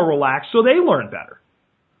them more relaxed, so they learn better.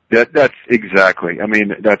 That's exactly. I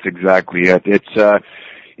mean, that's exactly it. It's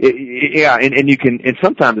and you can, and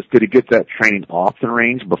sometimes it's good to get that training off the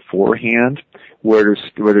range beforehand, where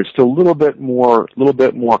they're still a little bit more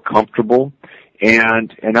comfortable.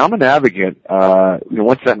 And I'm an advocate,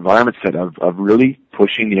 once that environment's set, of really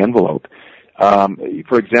pushing the envelope.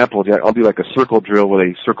 For example, I'll do like a circle drill where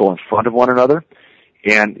they circle in front of one another.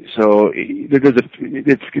 And so it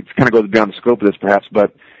kind of goes beyond the scope of this perhaps,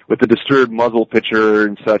 but with the disturbed muzzle picture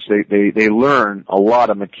and such, they learn a lot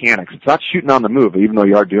of mechanics. It's not shooting on the move, even though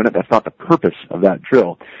you are doing it. That's not the purpose of that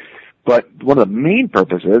drill. But one of the main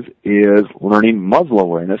purposes is learning muzzle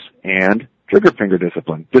awareness and trigger finger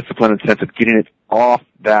discipline in the sense of getting it off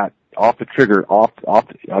the trigger,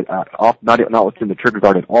 not within the trigger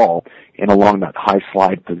guard at all, and along that high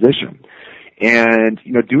slide position. And,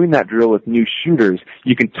 doing that drill with new shooters,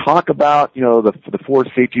 you can talk about, the four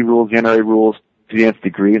safety rules, the NRA rules to the nth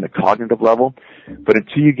degree and the cognitive level, but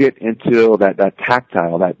until you get into that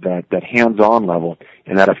tactile, that hands-on level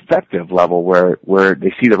and that effective level where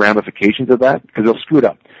they see the ramifications of that, because they'll screw it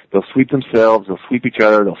up. They'll sweep themselves, they'll sweep each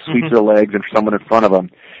other, they'll sweep their legs and someone in front of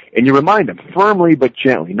them. And you remind them firmly but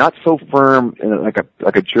gently, not so firm like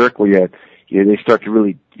a jerk where they start to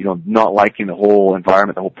really, not liking the whole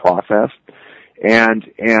environment, the whole process. And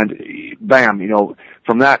bam,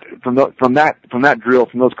 from that drill,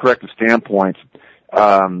 from those corrective standpoints,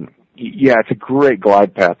 it's a great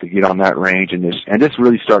glide path to get on that range and this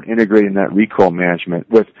really start integrating that recoil management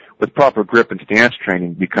with proper grip and stance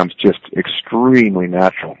training becomes just extremely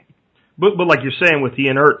natural. But like you're saying, with the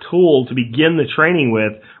inert tool to begin the training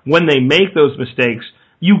with, when they make those mistakes,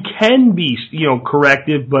 you can be,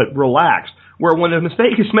 corrective but relaxed. Where when a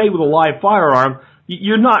mistake is made with a live firearm,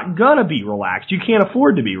 you're not gonna be relaxed. You can't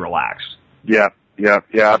afford to be relaxed. Yeah,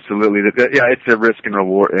 absolutely. It's a risk and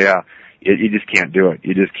reward. Yeah, you just can't do it.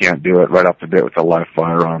 You just can't do it right off the bat with a live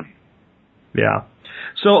firearm. Yeah.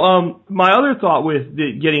 So, my other thought with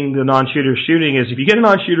getting the non-shooter shooting is if you get a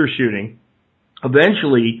non-shooter shooting,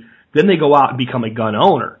 eventually, then they go out and become a gun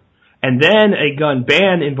owner. And then a gun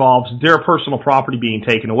ban involves their personal property being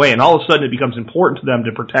taken away. And all of a sudden it becomes important to them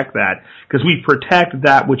to protect that, because we protect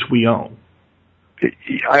that which we own.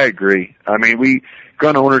 I agree. I mean,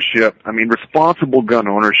 gun ownership, responsible gun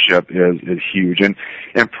ownership is huge. And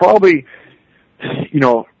probably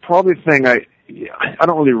the thing I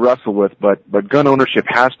don't really wrestle with, but gun ownership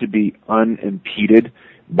has to be unimpeded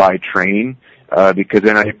by training, because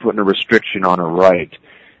then I'm putting a restriction on a right.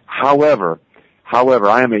 However,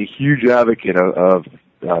 I am a huge advocate of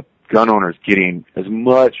gun owners getting as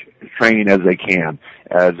much training as they can,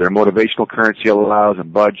 as their motivational currency allows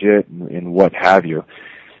and budget and what have you.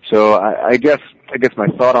 So I guess my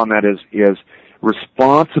thought on that is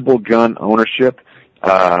responsible gun ownership,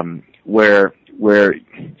 where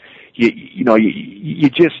you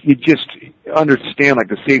just understand like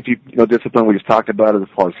the safety discipline we just talked about as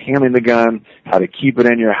far as handling the gun, how to keep it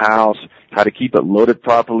in your house, how to keep it loaded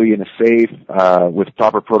properly in a safe, with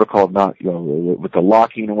proper protocol, not with the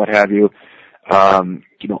locking and what have you.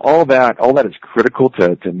 All that is critical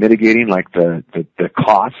to mitigating like the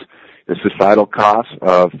costs, the societal costs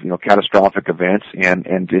of catastrophic events,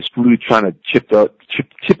 and just really trying to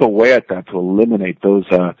chip away at that to eliminate those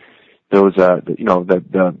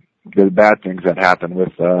the bad things that happen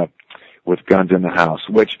with guns in the house.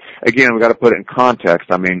 Which again, we got to put it in context.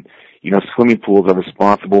 Swimming pools are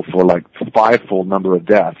responsible for like 5-fold number of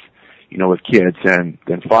deaths, with kids than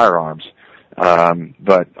firearms.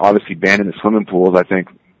 But obviously banning the swimming pools, I think,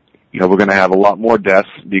 we're going to have a lot more deaths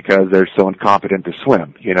because they're so incompetent to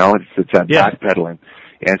swim. It's that backpedaling.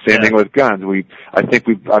 And same thing with guns. I think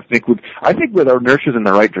with our nurtures in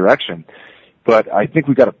the right direction, but I think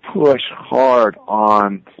we've got to push hard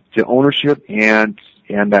on to ownership and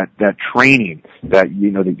that training that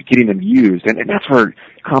getting them used, and that's where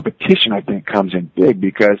competition I think comes in big,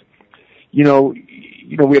 because we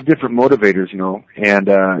have different motivators, and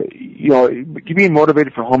being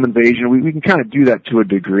motivated for home invasion, we can kind of do that to a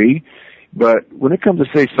degree, but when it comes to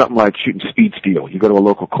say something like shooting speed steel, you go to a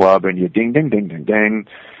local club and you ding ding ding ding ding,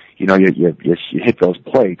 you hit those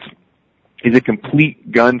plates. Is it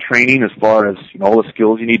complete gun training as far as all the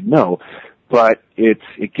skills you need? No. but it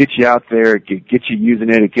gets you out there, it gets you using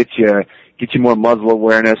it, it gets you more muzzle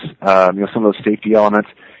awareness, some of those safety elements.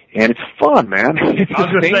 And it's fun, man. It's I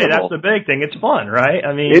was going to say, that's the big thing. It's fun, right?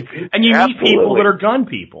 I mean, and you meet people that are gun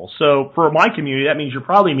people. So for my community, that means you're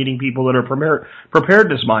probably meeting people that are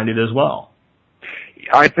preparedness-minded as well.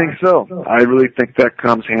 I think so. I really think that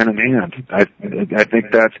comes hand in hand. I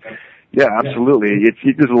think that's, yeah, absolutely.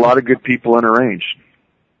 There's a lot of good people in a range.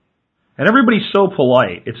 And everybody's so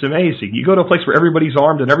polite. It's amazing. You go to a place where everybody's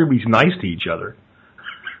armed and everybody's nice to each other.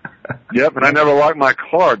 Yep, and I never lock my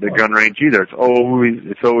car at the gun range either. It's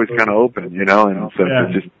always kind of open, and so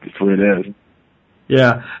it's what it is.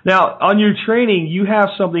 Yeah. Now, on your training, you have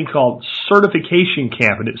something called Certification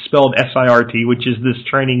Camp, and it's spelled SIRT, which is this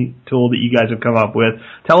training tool that you guys have come up with.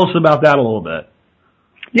 Tell us about that a little bit.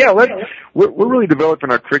 Yeah, we're really developing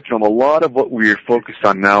our curriculum. A lot of what we're focused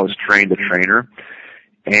on now is train the trainer,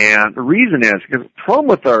 and the reason is because the problem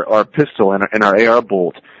with our pistol and our AR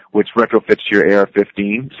bolt, which retrofits to your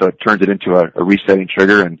AR-15, so it turns it into a resetting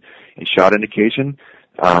trigger and shot indication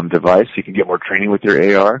device. So you can get more training with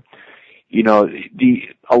your AR. It's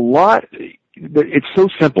so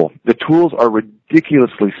simple. The tools are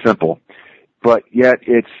ridiculously simple, but yet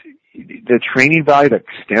it's the training value that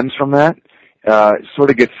stems from that sort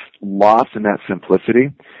of gets lost in that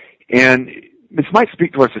simplicity. And this might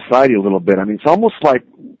speak to our society a little bit. I mean, it's almost like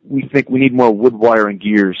we think we need more wood wire and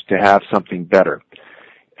gears to have something better.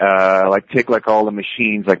 Take all the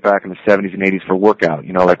machines like back in the 70s and 80s for workout,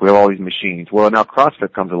 like we have all these machines. Well, now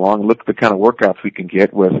CrossFit comes along and look at the kind of workouts we can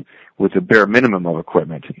get with a bare minimum of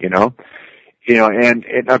equipment, and now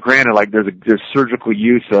granted, like there's surgical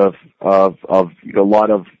use of a lot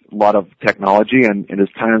of technology, and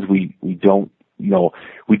there's times we don't,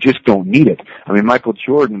 we just don't need it. I mean, Michael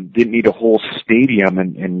Jordan didn't need a whole stadium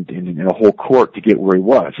and a whole court to get where he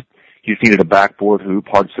was. He just needed a backboard, hoop,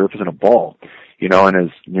 hard surface, and a ball.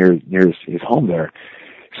 And near his home there.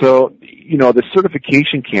 So, the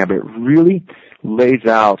certification camp, it really lays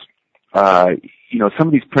out, some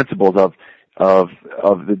of these principles of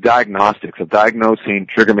the diagnostics, of diagnosing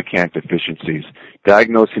trigger mechanic deficiencies,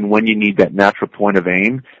 diagnosing when you need that natural point of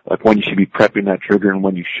aim, like when you should be prepping that trigger and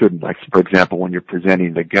when you shouldn't, like, for example, when you're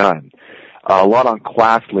presenting the gun. A lot on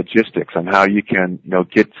class logistics, on how you can,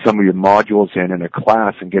 get some of your modules in a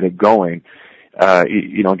class and get it going,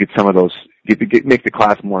 get some of those, make the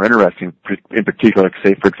class more interesting, in particular, like,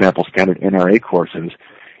 say, for example, standard NRA courses,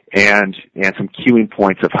 and some cueing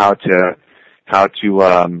points of how to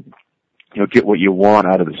get what you want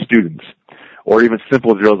out of the students, or even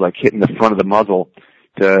simple drills like hitting the front of the muzzle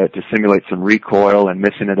to simulate some recoil and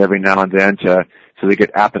missing it every now and then so they get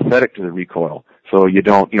apathetic to the recoil, so you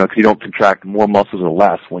don't, because you don't contract more muscles or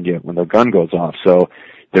less when the gun goes off. So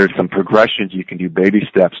there's some progressions you can do, baby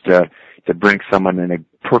steps to bring someone in a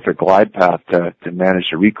perfect glide path to manage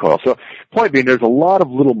the recoil. So point being, there's a lot of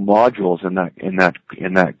little modules in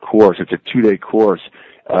that course. It's a 2-day course,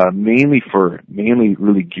 mainly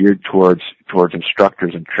really geared towards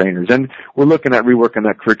instructors and trainers. And we're looking at reworking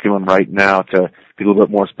that curriculum right now to be a little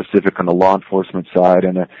bit more specific on the law enforcement side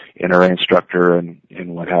and an NRA instructor and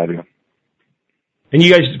what have you. And you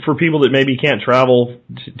guys, for people that maybe can't travel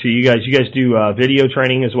to you guys do video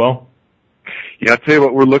training as well? Yeah, I'll tell you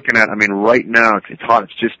what we're looking at. I mean, right now, it's hot,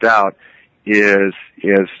 it's just out, is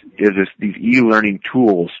these e-learning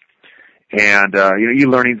tools. And,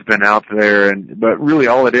 e-learning's been out there, but really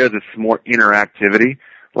all it is more interactivity.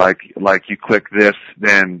 Like you click this,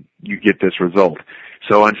 then you get this result.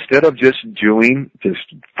 So instead of just doing just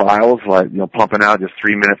files, like, pumping out just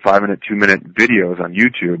 3-minute, 5-minute, 2-minute videos on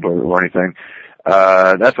YouTube or anything,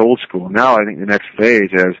 that's old school. Now I think the next phase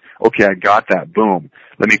is, okay, I got that, boom.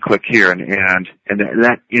 Let me click here, and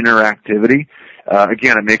that interactivity,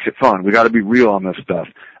 again, it makes it fun. We got to be real on this stuff.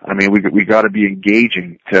 I mean, we got to be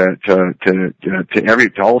engaging to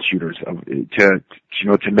all shooters,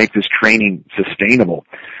 to make this training sustainable,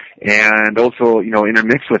 and also,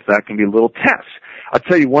 intermixed with that can be little tests. I'll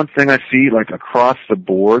tell you one thing I see, like, across the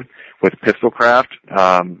board with pistolcraft,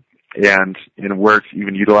 and where it's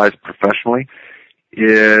even utilized professionally,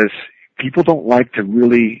 is people don't like to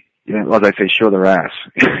really, as I say, show their ass.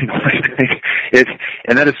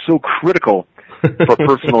 And that is so critical for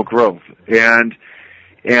personal growth. And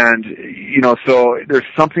so there's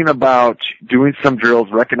something about doing some drills,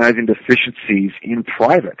 recognizing deficiencies in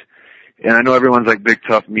private. And I know everyone's like big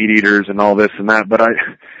tough meat eaters and all this and that, but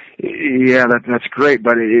that's great.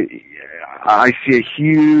 But I see a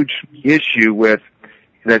huge issue with.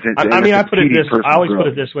 I always put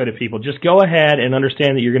it this way to people. Just go ahead and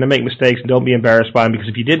understand that you're going to make mistakes and don't be embarrassed by them, because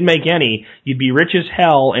if you didn't make any, you'd be rich as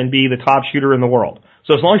hell and be the top shooter in the world.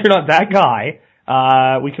 So as long as you're not that guy,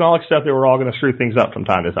 we can all accept that we're all going to screw things up from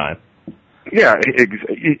time to time. Yeah,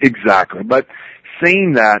 exactly. But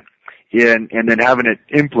saying that and then having it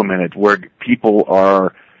implemented where people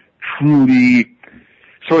are truly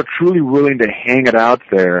willing to hang it out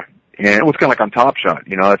there, and it was kind of like on Top Shot,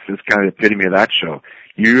 it's kind of the epitome of that show.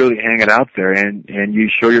 You really hang it out there and you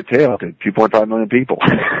show your tail to 2.5 million people.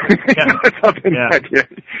 Yeah.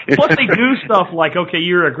 Plus they do stuff like, okay,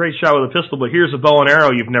 you're a great shot with a pistol, but here's a bow and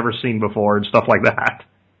arrow you've never seen before and stuff like that.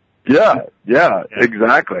 Yeah,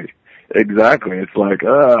 exactly. It's like,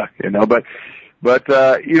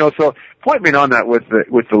 so point being on that with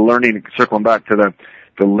the learning, circling back to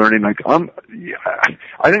the learning,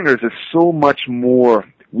 I think there's just so much more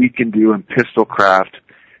we can do in pistol craft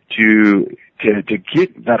to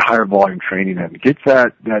get that higher volume training in, get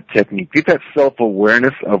that technique, get that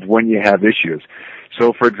self-awareness of when you have issues.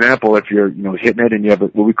 So, for example, if you're, hitting it and you have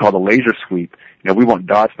what we call the laser sweep, we want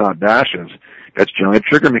dots, not dashes. That's generally a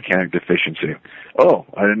trigger mechanic deficiency. Oh,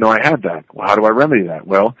 I didn't know I had that. Well, how do I remedy that?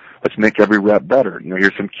 Well, let's make every rep better.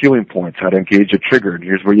 Here's some cueing points, how to engage a trigger, and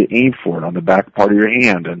here's where you aim for it on the back part of your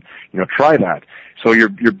hand, and, try that. So you're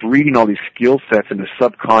breeding all these skill sets into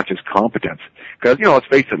subconscious competence. Because, let's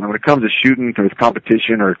face it, when it comes to shooting for this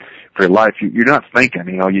competition or for your life, you're not thinking,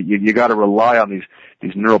 you gotta rely on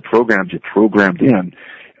these neural programs you're programmed in,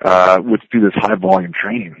 which do this high volume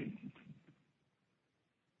training.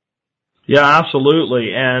 Yeah,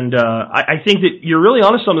 absolutely. And I think that you're really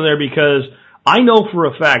onto something there, because I know for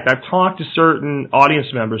a fact, I've talked to certain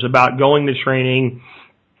audience members about going to training.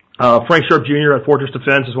 Frank Sharp Jr. at Fortress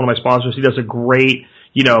Defense is one of my sponsors. He does a great,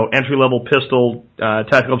 entry-level pistol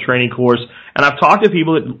tactical training course. And I've talked to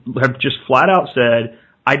people that have just flat out said,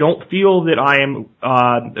 I don't feel that I am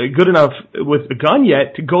good enough with the gun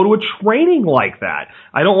yet to go to a training like that.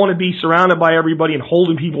 I don't want to be surrounded by everybody and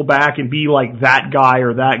holding people back and be like that guy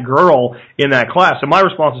or that girl in that class. And my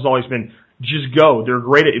response has always been, just go. They're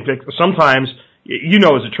great at it. Sometimes, as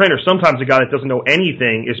a trainer, sometimes a guy that doesn't know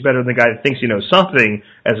anything is better than the guy that thinks he knows something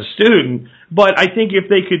as a student. But I think if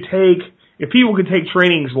people could take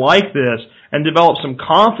trainings like this and develop some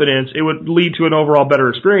confidence, it would lead to an overall better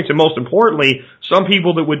experience. And most importantly, some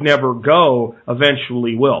people that would never go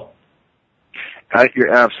eventually will.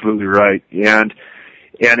 You're absolutely right. And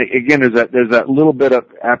again, there's that little bit of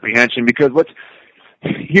apprehension, because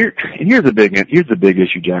here's the big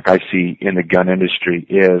issue, Jack, I see in the gun industry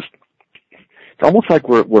is it's almost like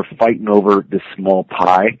we're fighting over this small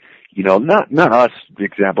pie. Not us, for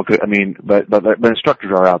example, but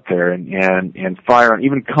instructors are out there and fire,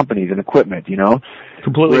 even companies and equipment,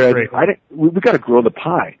 Completely agree. We've got to grow the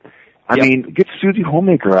pie. I mean, get Susie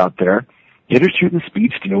Homemaker out there, get her shooting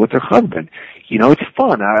speed steel with her husband. It's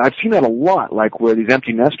fun. I've seen that a lot, like where these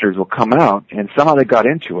empty nesters will come out and somehow they got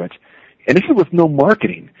into it. And this is with no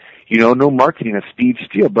marketing. No marketing of speed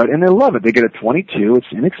steel, and they love it. They get a 22. It's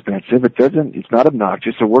inexpensive. It's not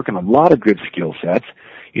obnoxious. They're working a lot of good skill sets.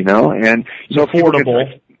 And it's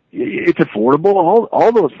affordable. It's affordable,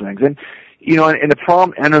 all those things. And, and the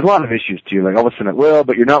problem, and there's a lot of issues too, like all of a sudden,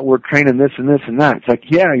 but you're not, we're training this and this and that. It's like,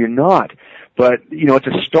 yeah, you're not. But, it's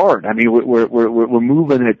a start. I mean, we're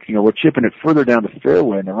moving it, we're chipping it further down the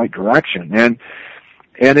fairway in the right direction. And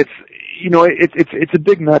it's, it's a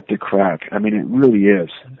big nut to crack. I mean, it really is.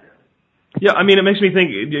 Yeah, I mean, it makes me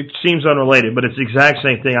think, it seems unrelated, but it's the exact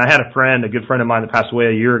same thing. I had a good friend of mine that passed away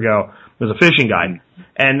a year ago, was a fishing guide.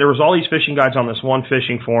 And there was all these fishing guides on this one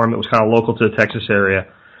fishing forum that was kind of local to the Texas area.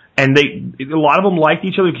 And a lot of them liked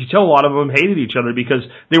each other. You could tell a lot of them hated each other because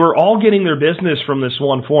they were all getting their business from this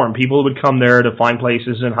one forum. People would come there to find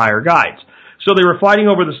places and hire guides. So they were fighting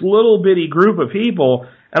over this little bitty group of people.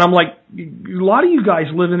 And I'm like, a lot of you guys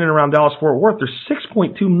live in and around Dallas-Fort Worth. There's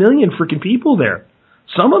 6.2 million freaking people there.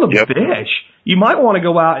 Some of them fish. You might want to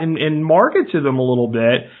go out and market to them a little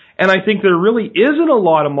bit. And I think there really isn't a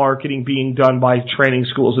lot of marketing being done by training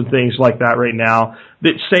schools and things like that right now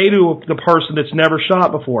that say to the person that's never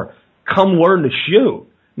shot before, come learn to shoot.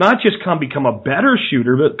 Not just come become a better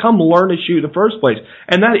shooter, but come learn to shoot in the first place.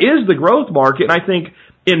 And that is the growth market. And I think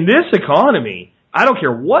in this economy, I don't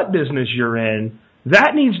care what business you're in,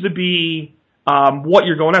 that needs to be what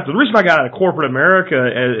you're going after. The reason I got out of corporate America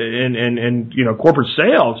and corporate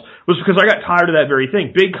sales was because I got tired of that very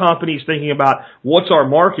thing. Big companies thinking about what's our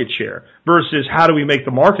market share versus how do we make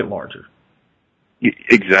the market larger.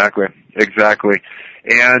 Exactly.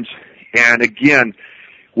 And again,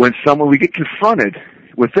 when we get confronted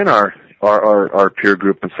within our peer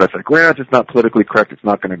group and such, like, well, it's just not politically correct, it's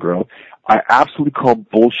not going to grow, I absolutely call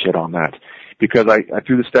bullshit on that. Because I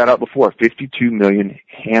threw the stat out before, 52 million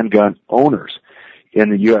handgun owners. in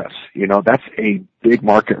the U.S. You know, that's a big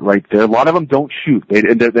market right there. A lot of them don't shoot. They're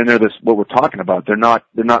this, what we're talking about. They're not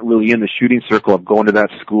really in the shooting circle of going to that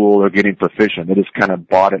school or getting proficient. They just kind of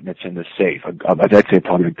bought it and it's in the safe. I'd say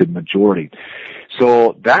probably a good majority.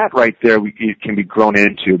 So that right there, it can be grown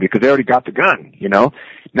into because they already got the gun, you know.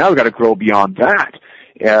 Now we've got to grow beyond that.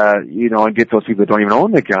 You know, and get those people that don't even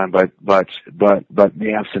own the gun, but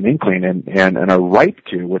they have some inkling and are ripe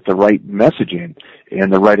to, with the right messaging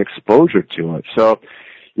and the right exposure to it. So,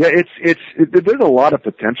 yeah, there's a lot of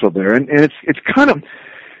potential there, and it's kind of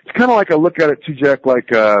like I look at it too, Jack,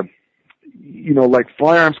 like, you know, like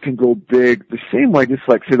firearms can go big the same way, just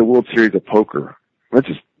like say the World Series of Poker. Let's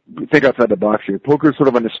just think outside the box here. Poker is sort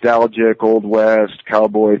of a nostalgic Old West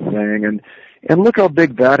cowboy thing, and look how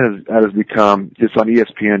big that has become just on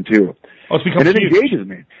ESPN too. Oh, it's become and it huge. engages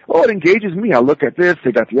me. Oh, it engages me. I look at this,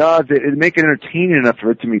 they got the odds, it make it entertaining enough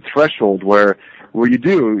for it to meet threshold where you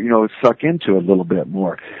do, you know, suck into it a little bit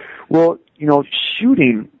more. Well, you know,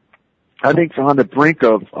 shooting, I think, is on the brink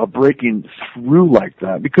of breaking through like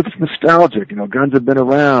that because it's nostalgic. You know, guns have been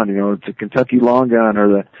around. You know, it's a Kentucky long gun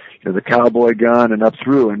or the cowboy gun and up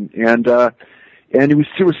through and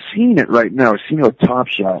we're seeing it right now. We're seeing it with Top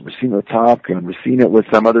Shot. We're seeing it with Top Gun. We're seeing it with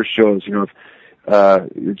some other shows, you know,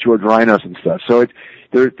 George Rhinos and stuff. So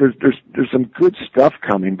there's some good stuff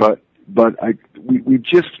coming, but I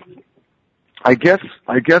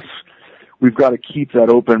guess we've got to keep that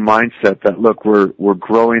open mindset that look, we're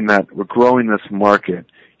growing this market.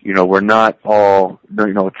 You know, we're not all,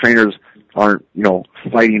 you know, trainers aren't, you know,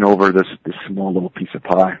 fighting over this small little piece of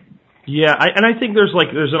pie. Yeah, and I think there's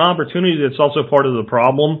an opportunity that's also part of the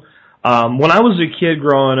problem. When I was a kid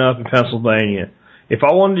growing up in Pennsylvania, if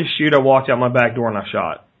I wanted to shoot, I walked out my back door and I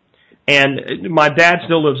shot. And my dad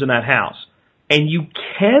still lives in that house. And you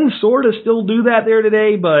can sort of still do that there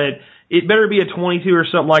today, but it better be a 22 or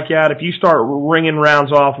something like that. If you start ringing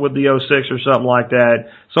rounds off with the 06 or something like that,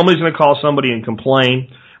 somebody's going to call somebody and complain.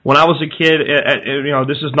 When I was a kid, you know,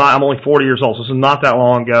 I'm only 40 years old, so this is not that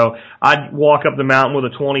long ago. I'd walk up the mountain with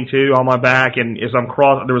a 22 on my back, and as I'm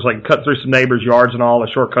there was like cut through some neighbors' yards and all, a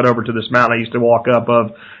shortcut over to this mountain I used to walk up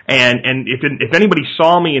of. And if anybody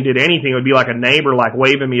saw me and did anything, it would be like a neighbor like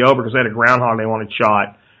waving me over because they had a groundhog they wanted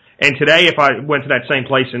shot. And today, if I went to that same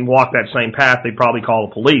place and walked that same path, they'd probably call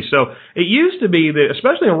the police. So it used to be that,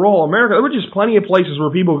 especially in rural America, there were just plenty of places where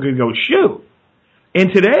people could go shoot. And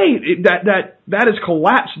today, that has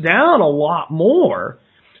collapsed down a lot more.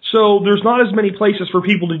 So there's not as many places for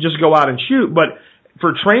people to just go out and shoot. But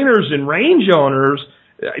for trainers and range owners,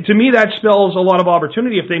 to me, that spells a lot of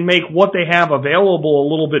opportunity if they make what they have available a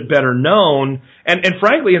little bit better known. And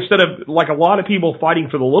frankly, instead of like a lot of people fighting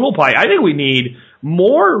for the little pie, I think we need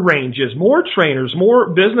more ranges, more trainers,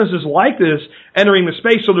 more businesses like this entering the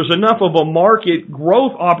space so there's enough of a market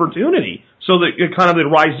growth opportunity so that it kind of the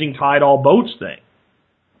rising tide all boats thing.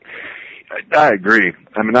 I agree.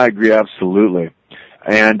 I mean, I agree absolutely.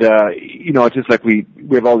 And, you know, it's just like we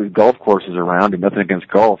have all these golf courses around and nothing against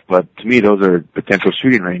golf, but to me, those are potential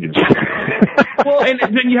shooting ranges. Well, and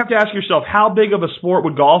then you have to ask yourself, how big of a sport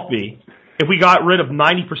would golf be if we got rid of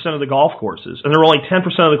 90% of the golf courses and there were only 10%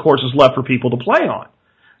 of the courses left for people to play on?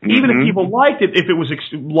 Even if people liked it, if it was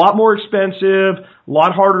a lot more expensive, a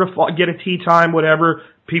lot harder to get a tee time, whatever,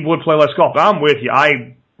 people would play less golf. I'm with you.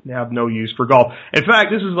 I have no use for golf. In fact,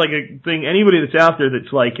 this is like a thing, anybody that's out there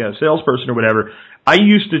that's like a salesperson or whatever, I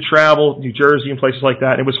used to travel New Jersey and places like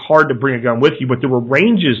that, and it was hard to bring a gun with you, but there were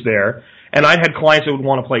ranges there, and I had clients that would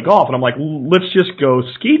want to play golf, and I'm like, let's just go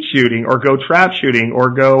skeet shooting, or go trap shooting, or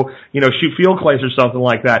go, you know, shoot field clays or something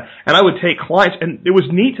like that. And I would take clients, and it was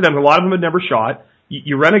neat to them. A lot of them had never shot.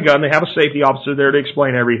 You rent a gun, they have a safety officer there to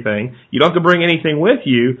explain everything. You don't have to bring anything with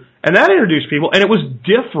you, and that introduced people, and it was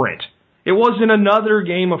different. It wasn't another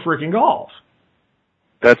game of freaking golf.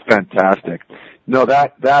 That's fantastic. No,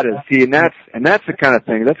 that is, see, and that's the kind of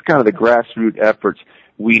thing, that's kind of the grassroots efforts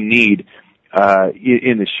we need,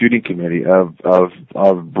 in the shooting committee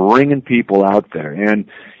of bringing people out there. And,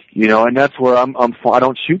 you know, and that's where I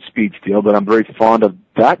don't shoot speed steel, but I'm very fond of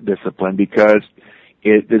that discipline because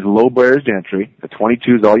it is low barriers to entry. The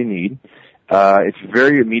 22 is all you need. It's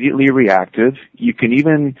very immediately reactive. You can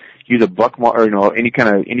even use a buckmark, or, you know, any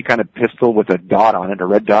kind of pistol with a dot on it, a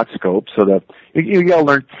red dot scope, so that you gotta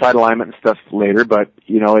learn sight alignment and stuff later, but,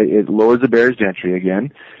 you know, it lowers the barriers to entry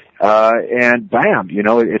again. And bam, you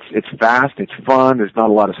know, it's fast, it's fun, there's not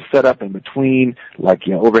a lot of setup in between, like,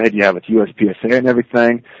 you know, overhead you have with USPSA and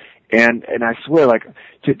everything. And I swear, like,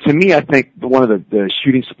 to me, I think one of the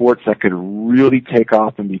shooting sports that could really take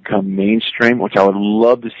off and become mainstream, which I would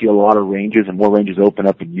love to see a lot of ranges and more ranges open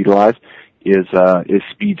up and utilized, is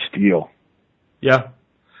speed steel. Yeah.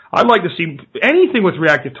 I'd like to see anything with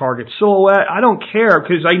reactive targets, silhouette. I don't care,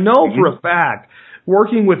 because I know for a fact,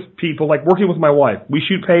 working with people, like working with my wife, we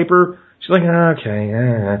shoot paper. She's like,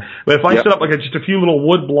 okay. But if I set up like just a few little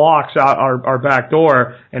wood blocks out our back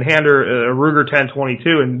door and hand her a Ruger 10/22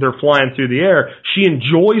 and they're flying through the air, she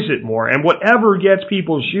enjoys it more. And whatever gets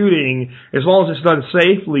people shooting, as long as it's done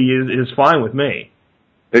safely, is fine with me.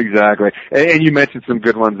 Exactly. And you mentioned some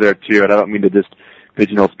good ones there too. And I don't mean to just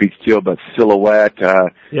pigeonhole speech steel, but silhouette.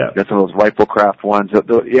 That's some of those Riflecraft ones. That's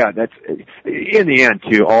in the end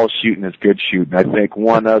too. All shooting is good shooting. I think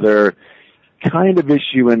one other kind of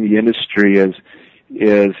issue in the industry is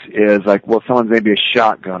like, well, someone's maybe a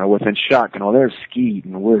shotgun, or within shotgun, oh, there's skeet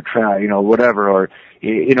and we're whatever, or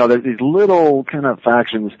there's these little kind of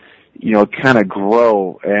factions, kind of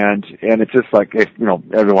grow, and it's just like, if,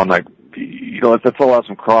 everyone like, let's all have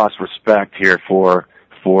some cross respect here for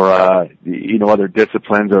other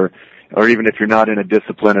disciplines, or even if you're not in a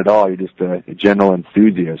discipline at all, you're just a general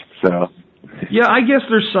enthusiast. So yeah, I guess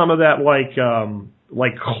there's some of that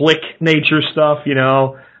like click nature stuff,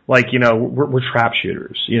 like, we're trap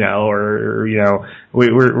shooters, or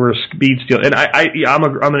we're speed steel. And I'm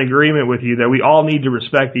in agreement with you that we all need to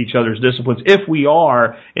respect each other's disciplines if we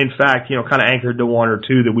are, in fact, kind of anchored to one or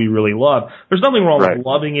two that we really love. There's nothing wrong with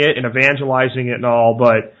loving it and evangelizing it and all,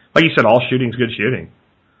 but like you said, all shooting's good shooting.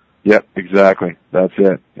 Yep, exactly. That's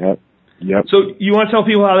it. Yep. So you want to tell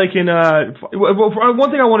people how they can,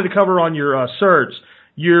 one thing I wanted to cover on your certs,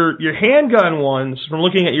 your handgun ones, from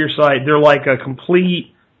looking at your site, they're like a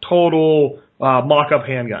complete, total mock-up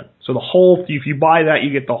handgun. So if you buy that,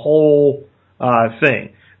 you get the whole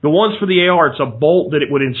thing. The ones for the AR, it's a bolt that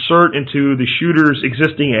it would insert into the shooter's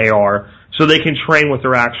existing AR so they can train with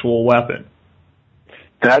their actual weapon.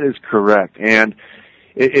 That is correct. And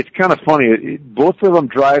it's kind of funny. Both of them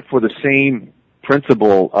drive for the same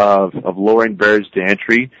principle of lowering barriers to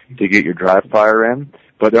entry to get your dry fire in,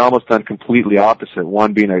 but they're almost done completely opposite.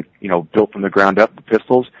 One being built from the ground up, the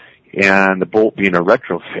pistols, and the bolt being a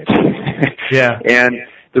retrofit. Yeah. And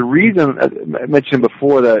the reason I mentioned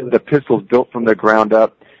before that the pistol's built from the ground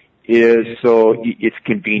up is so it's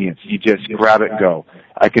convenience. You just grab it and go.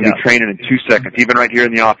 I can do training in 2 seconds. Even right here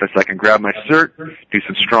in the office, I can grab my cert, do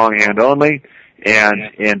some strong hand only,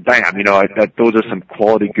 and bam, those are some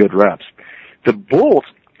quality good reps. The bolt,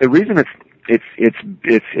 the reason it's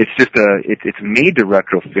made to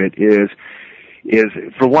retrofit is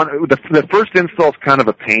for one, the first install is kind of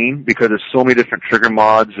a pain because there's so many different trigger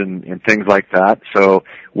mods and things like that. So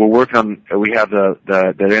we have the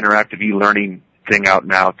interactive e-learning thing out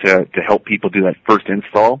now to help people do that first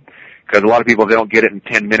install. Because a lot of people, if they don't get it in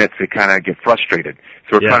 10 minutes, they kind of get frustrated.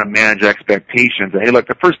 So we're trying to manage expectations. Hey, look,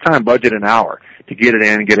 the first time, budget an hour to get it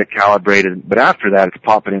in, get it calibrated. But after that, it's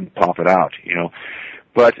pop it in, pop it out,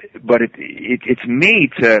 But it's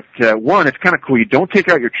made to one, it's kind of cool. You don't take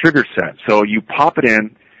out your trigger set. So you pop it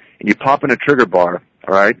in, and you pop in a trigger bar,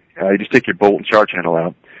 all right? You just take your bolt and charge handle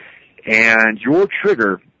out. And your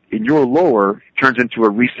trigger in your lower turns into a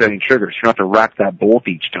resetting trigger. So you don't have to rack that bolt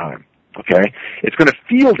each time. Okay, it's going to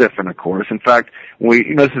feel different, of course. In fact,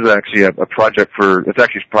 this is actually a project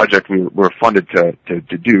we were funded to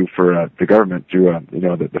do for the government through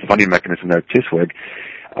the funding mechanism there at TISWIG.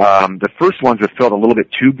 The first ones have felt a little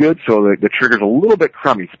bit too good, so the trigger's a little bit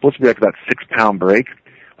crummy. It's supposed to be like that 6-pound break,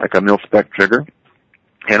 like a mil-spec trigger.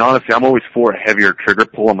 And honestly, I'm always for a heavier trigger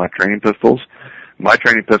pull on my training pistols. My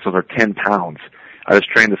training pistols are 10 pounds. I was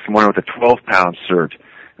trained this morning with a 12-pound cert.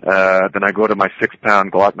 Then I go to my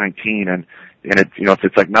 6-pound Glock 19, and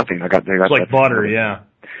it's like nothing. It's like butter, yeah.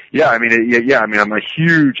 Yeah, I mean, I'm a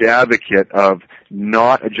huge advocate of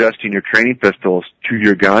not adjusting your training pistols to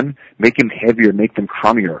your gun. Make them heavier, make them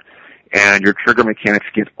crummier, and your trigger mechanics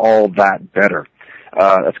get all that better.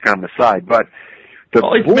 That's kind of an aside, but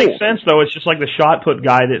it makes sense though. It's just like the shot put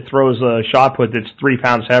guy that throws a shot put that's 3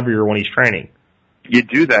 pounds heavier when he's training. You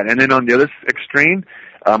do that, and then on the other extreme,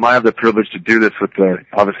 I have the privilege to do this with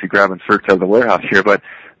obviously grabbing certs out of the warehouse here, but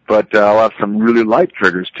I'll have some really light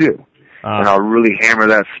triggers too. And I'll really hammer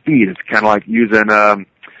that speed. It's kind of like using,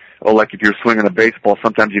 like if you're swinging a baseball,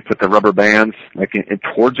 sometimes you put the rubber bands like in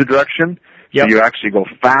towards the direction. So you actually go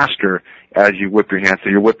faster as you whip your hands.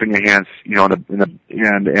 So you're whipping your hands,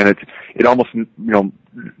 and it almost,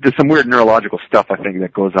 there's some weird neurological stuff I think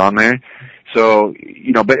that goes on there. So,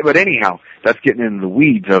 but anyhow, that's getting into the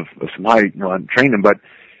weeds of some high, training, but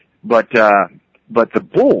the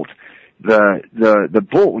bolt, the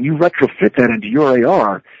bolt, when you retrofit that into your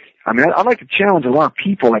AR, I mean, I'd like to challenge a lot of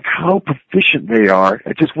people, like how proficient they are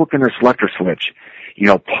at just working their selector switch.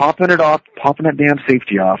 Popping it off, popping that damn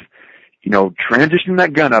safety off, transitioning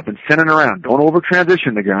that gun up and sending it around. Don't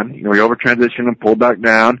over-transition the gun. You over-transition and pull back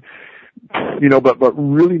down. But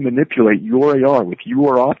really manipulate your AR with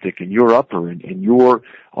your optic and your upper and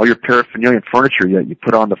all your paraphernalia and furniture that you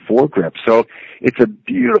put on the foregrip. So it's a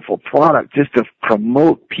beautiful product just to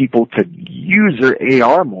promote people to use their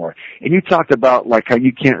AR more. And you talked about like how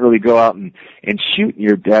you can't really go out and shoot in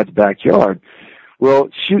your dad's backyard. Well,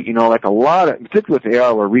 shoot, like a lot of, particularly with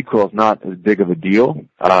AR where recoil is not as big of a deal,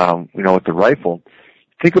 with the rifle.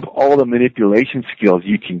 Think of all the manipulation skills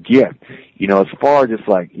you can get, as far as just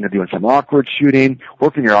like, doing some awkward shooting,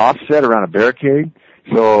 working your offset around a barricade.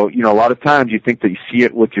 So, a lot of times you think that you see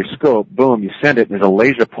it with your scope, boom, you send it, and there's a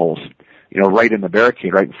laser pulse, right in the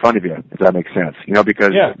barricade, right in front of you, if that makes sense,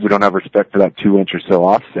 because we don't have respect for that 2-inch or so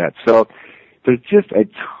offset. So there's just a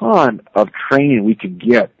ton of training we can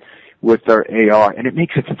get with our AR, and it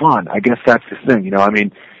makes it fun. I guess that's the thing,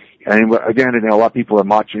 And again, a lot of people are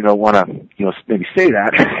macho, want to, maybe say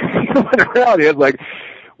that. But the reality is, like,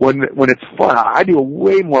 when it's fun, I do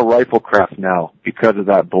way more rifle craft now because of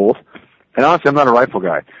that bolt. And honestly, I'm not a rifle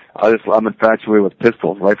guy. I'm infatuated with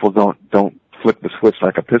pistols. Rifles don't flip the switch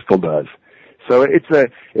like a pistol does. So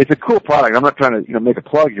it's a cool product. I'm not trying to, make a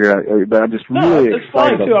plug here, but I'm just really excited. It's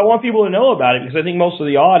fine too. I want people to know about it because I think most of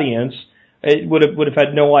the audience would have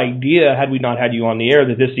had no idea had we not had you on the air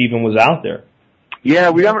that this even was out there.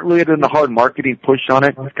 Yeah, we haven't really done the hard marketing push on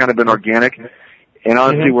it. It's kind of been organic. And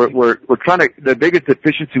honestly, we're trying to, the biggest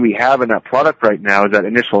deficiency we have in that product right now is that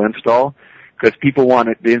initial install, because people want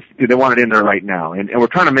it, they want it in there right now. And we're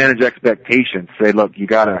trying to manage expectations. Say, look, you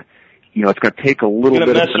gotta, it's gonna take a little bit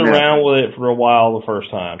of finesse. Mess around with it for a while the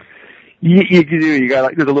first time. You do. You got,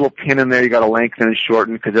 like, there's a little pin in there. You got to lengthen and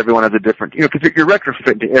shorten because everyone has a different, because you're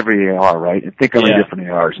retrofitting to every AR, right? And think of the different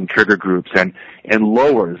ARs and trigger groups and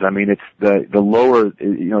lowers. I mean, it's the lower,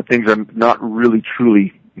 things are not really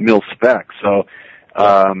truly mil spec. So,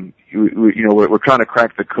 we're trying to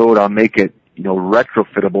crack the code on make it,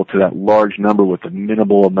 retrofittable to that large number with a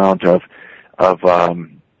minimal amount of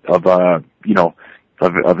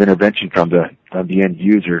intervention from the end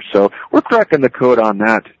user. So we're cracking the code on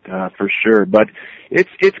that, for sure. But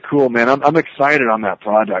it's cool, man. I'm excited on that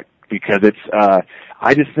product because it's,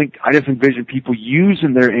 I just envision people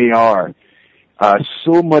using their AR,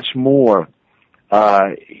 so much more,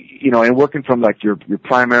 and working from like your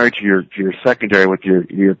primary to your secondary with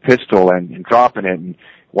your pistol and dropping it and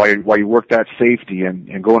while you work that safety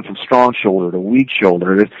and going from strong shoulder to weak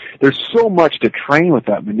shoulder. There's so much to train with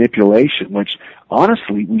that manipulation, which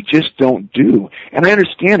honestly we just don't do. And I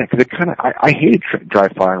understand it because I hated dry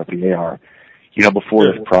fire with the AR, before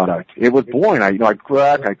this product. It was boring. I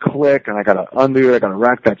crack, I click, and I gotta undo it, I gotta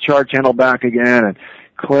rack that charge handle back again and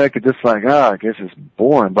click. It's just like, I guess it's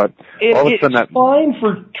boring. But all of a sudden it's fine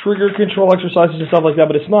for trigger control exercises and stuff like that,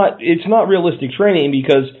 but it's not realistic training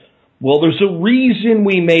because, well, there's a reason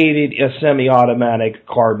we made it a semi-automatic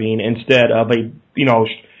carbine instead of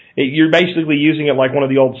you're basically using it like one of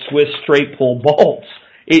the old Swiss straight pull bolts.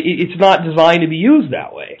 It's not designed to be used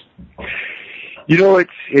that way.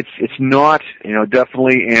 It's not,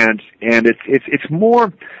 definitely, and it's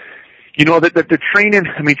more, the training.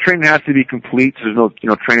 I mean, training has to be complete. So there's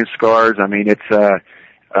no, training scars. I mean, it's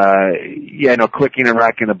clicking and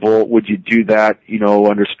racking a bolt. Would you do that,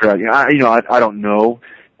 under stress? I don't know.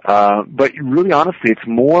 But really, honestly, it's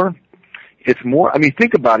more, I mean,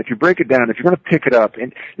 think about it. If you break it down, if you're going to pick it up,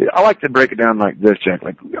 and I like to break it down like this, Jack,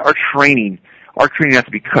 like our training has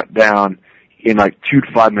to be cut down in like 2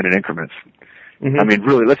 to 5 minute increments. Mm-hmm. I mean,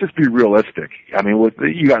 really, let's just be realistic. I mean,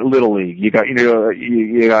 you got Little League, you got,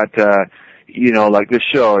 like this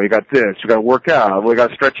show, you got this, you got to work out, we got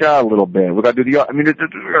to stretch out a little bit, we got to do we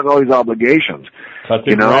got all these obligations. Cut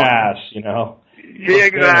the grass, Yeah,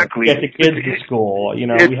 exactly. Get the kids to school. We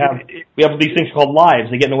have these things called lives.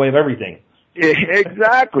 They get in the way of everything.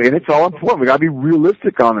 Exactly, and it's all important. We got to be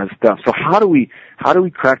realistic on this stuff. So how do we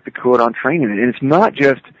crack the code on training? And it's not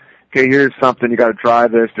just, okay, here's something, you got to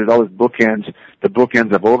drive this. There's all these bookends, the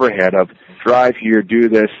bookends of overhead of drive here, do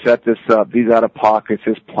this, set this up, these out of pockets,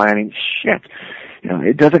 this planning. Shit,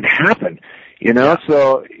 it doesn't happen.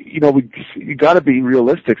 So, you gotta be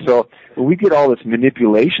realistic. So when we get all this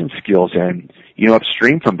manipulation skills in,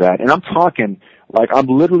 upstream from that, and I'm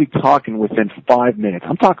literally talking within 5 minutes.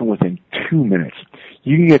 I'm talking within 2 minutes.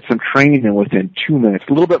 You can get some training in within 2 minutes.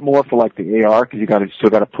 A little bit more for like the AR, cause you still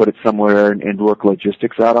gotta put it somewhere and work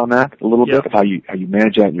logistics out on that a little bit of how you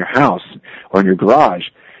manage that in your house or in your garage.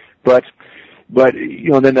 But,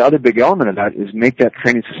 then the other big element of that is make that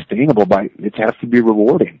training sustainable it has to be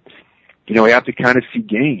rewarding. We have to kind of see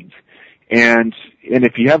gains. And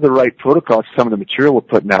if you have the right protocols, some of the material we're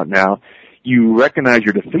putting out now, you recognize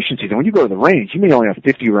your deficiencies. And when you go to the range, you may only have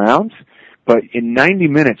 50 rounds, but in 90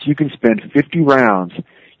 minutes, you can spend 50 rounds.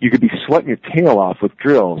 You could be sweating your tail off with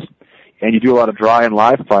drills, and you do a lot of dry and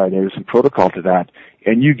live fire. There's some protocol to that,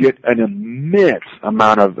 and you get an immense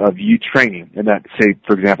amount of you training in that, say,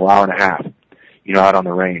 for example, hour and a half, out on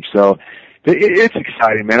the range. So it's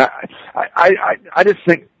exciting, man. I just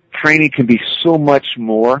think training can be so much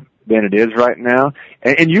more than it is right now,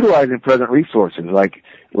 and utilizing present resources. Like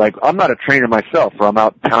I'm not a trainer myself, or I'm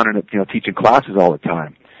out pounding it, teaching classes all the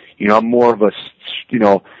time. I'm more of a,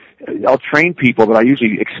 I'll train people, but I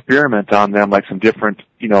usually experiment on them, like some different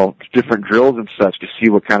drills and such, to see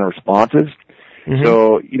what kind of responses. Mm-hmm.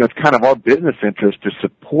 So, it's kind of our business interest to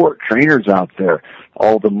support trainers out there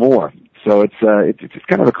all the more. So it's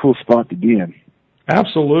kind of a cool spot to be in.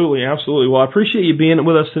 Absolutely, absolutely. Well, I appreciate you being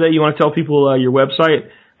with us today. You want to tell people your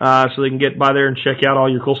website so they can get by there and check out all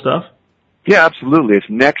your cool stuff? Yeah, absolutely. It's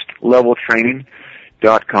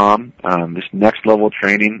nextleveltraining.com. Just Next Level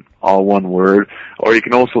Training, all one word. Or you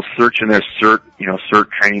can also search in there CERT,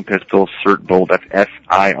 CERT Training Pistol, CERT Bolt. That's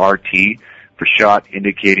SIRT for shot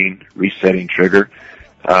indicating resetting trigger.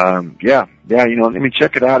 Check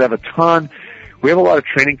it out. I have a ton. We have a lot of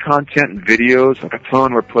training content and videos, like a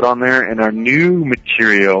ton were put on there, and our new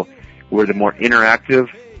material, we're the more interactive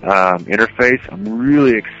interface. I'm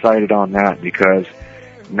really excited on that, because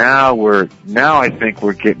now I think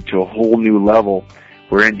we're getting to a whole new level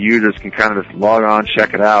where end users can kind of just log on,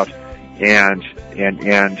 check it out, and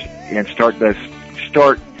start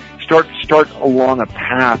along a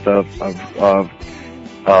path of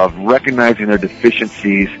recognizing their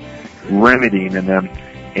deficiencies, remedying them,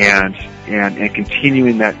 and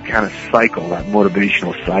continuing that kind of cycle, that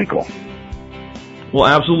motivational cycle. Well,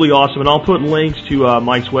 absolutely awesome. And I'll put links to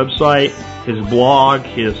Mike's website, his blog,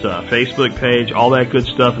 his Facebook page, all that good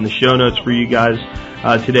stuff in the show notes for you guys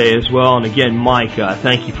today as well. And again, Mike,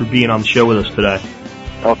 thank you for being on the show with us today.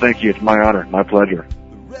 Oh, thank you. It's my honor. My pleasure.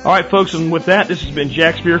 All right, folks, and with that, this has been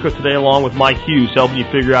Jack Spirko today, along with Mike Hughes, helping you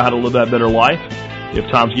figure out how to live that better life if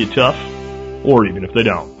times get tough, or even if they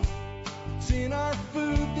don't. It's in our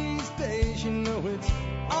food these days, it's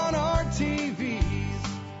on our TVs.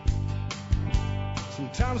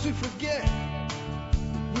 Sometimes we forget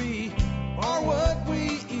we are what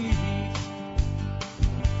we eat.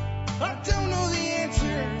 I don't know the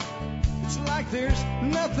answer. It's like there's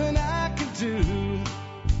nothing I can do.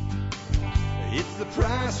 It's the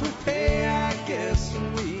price we pay, I guess,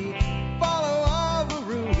 when we follow all the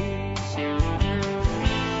rules.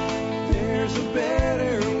 There's a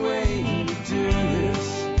better way to do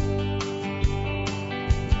this.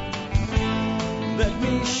 Let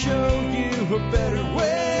me show you a better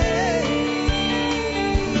way.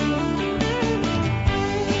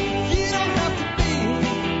 You don't have to be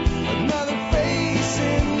another face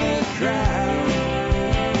in the crowd.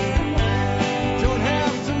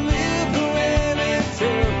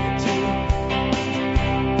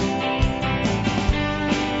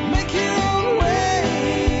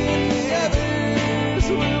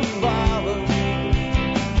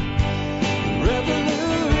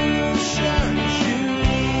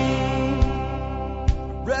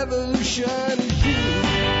 Revolution is you.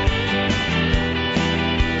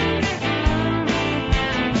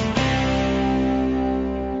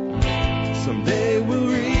 Someday we'll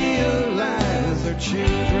realize our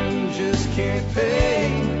children just can't pay.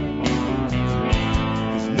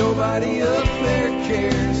 'Cause nobody up there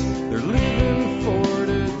cares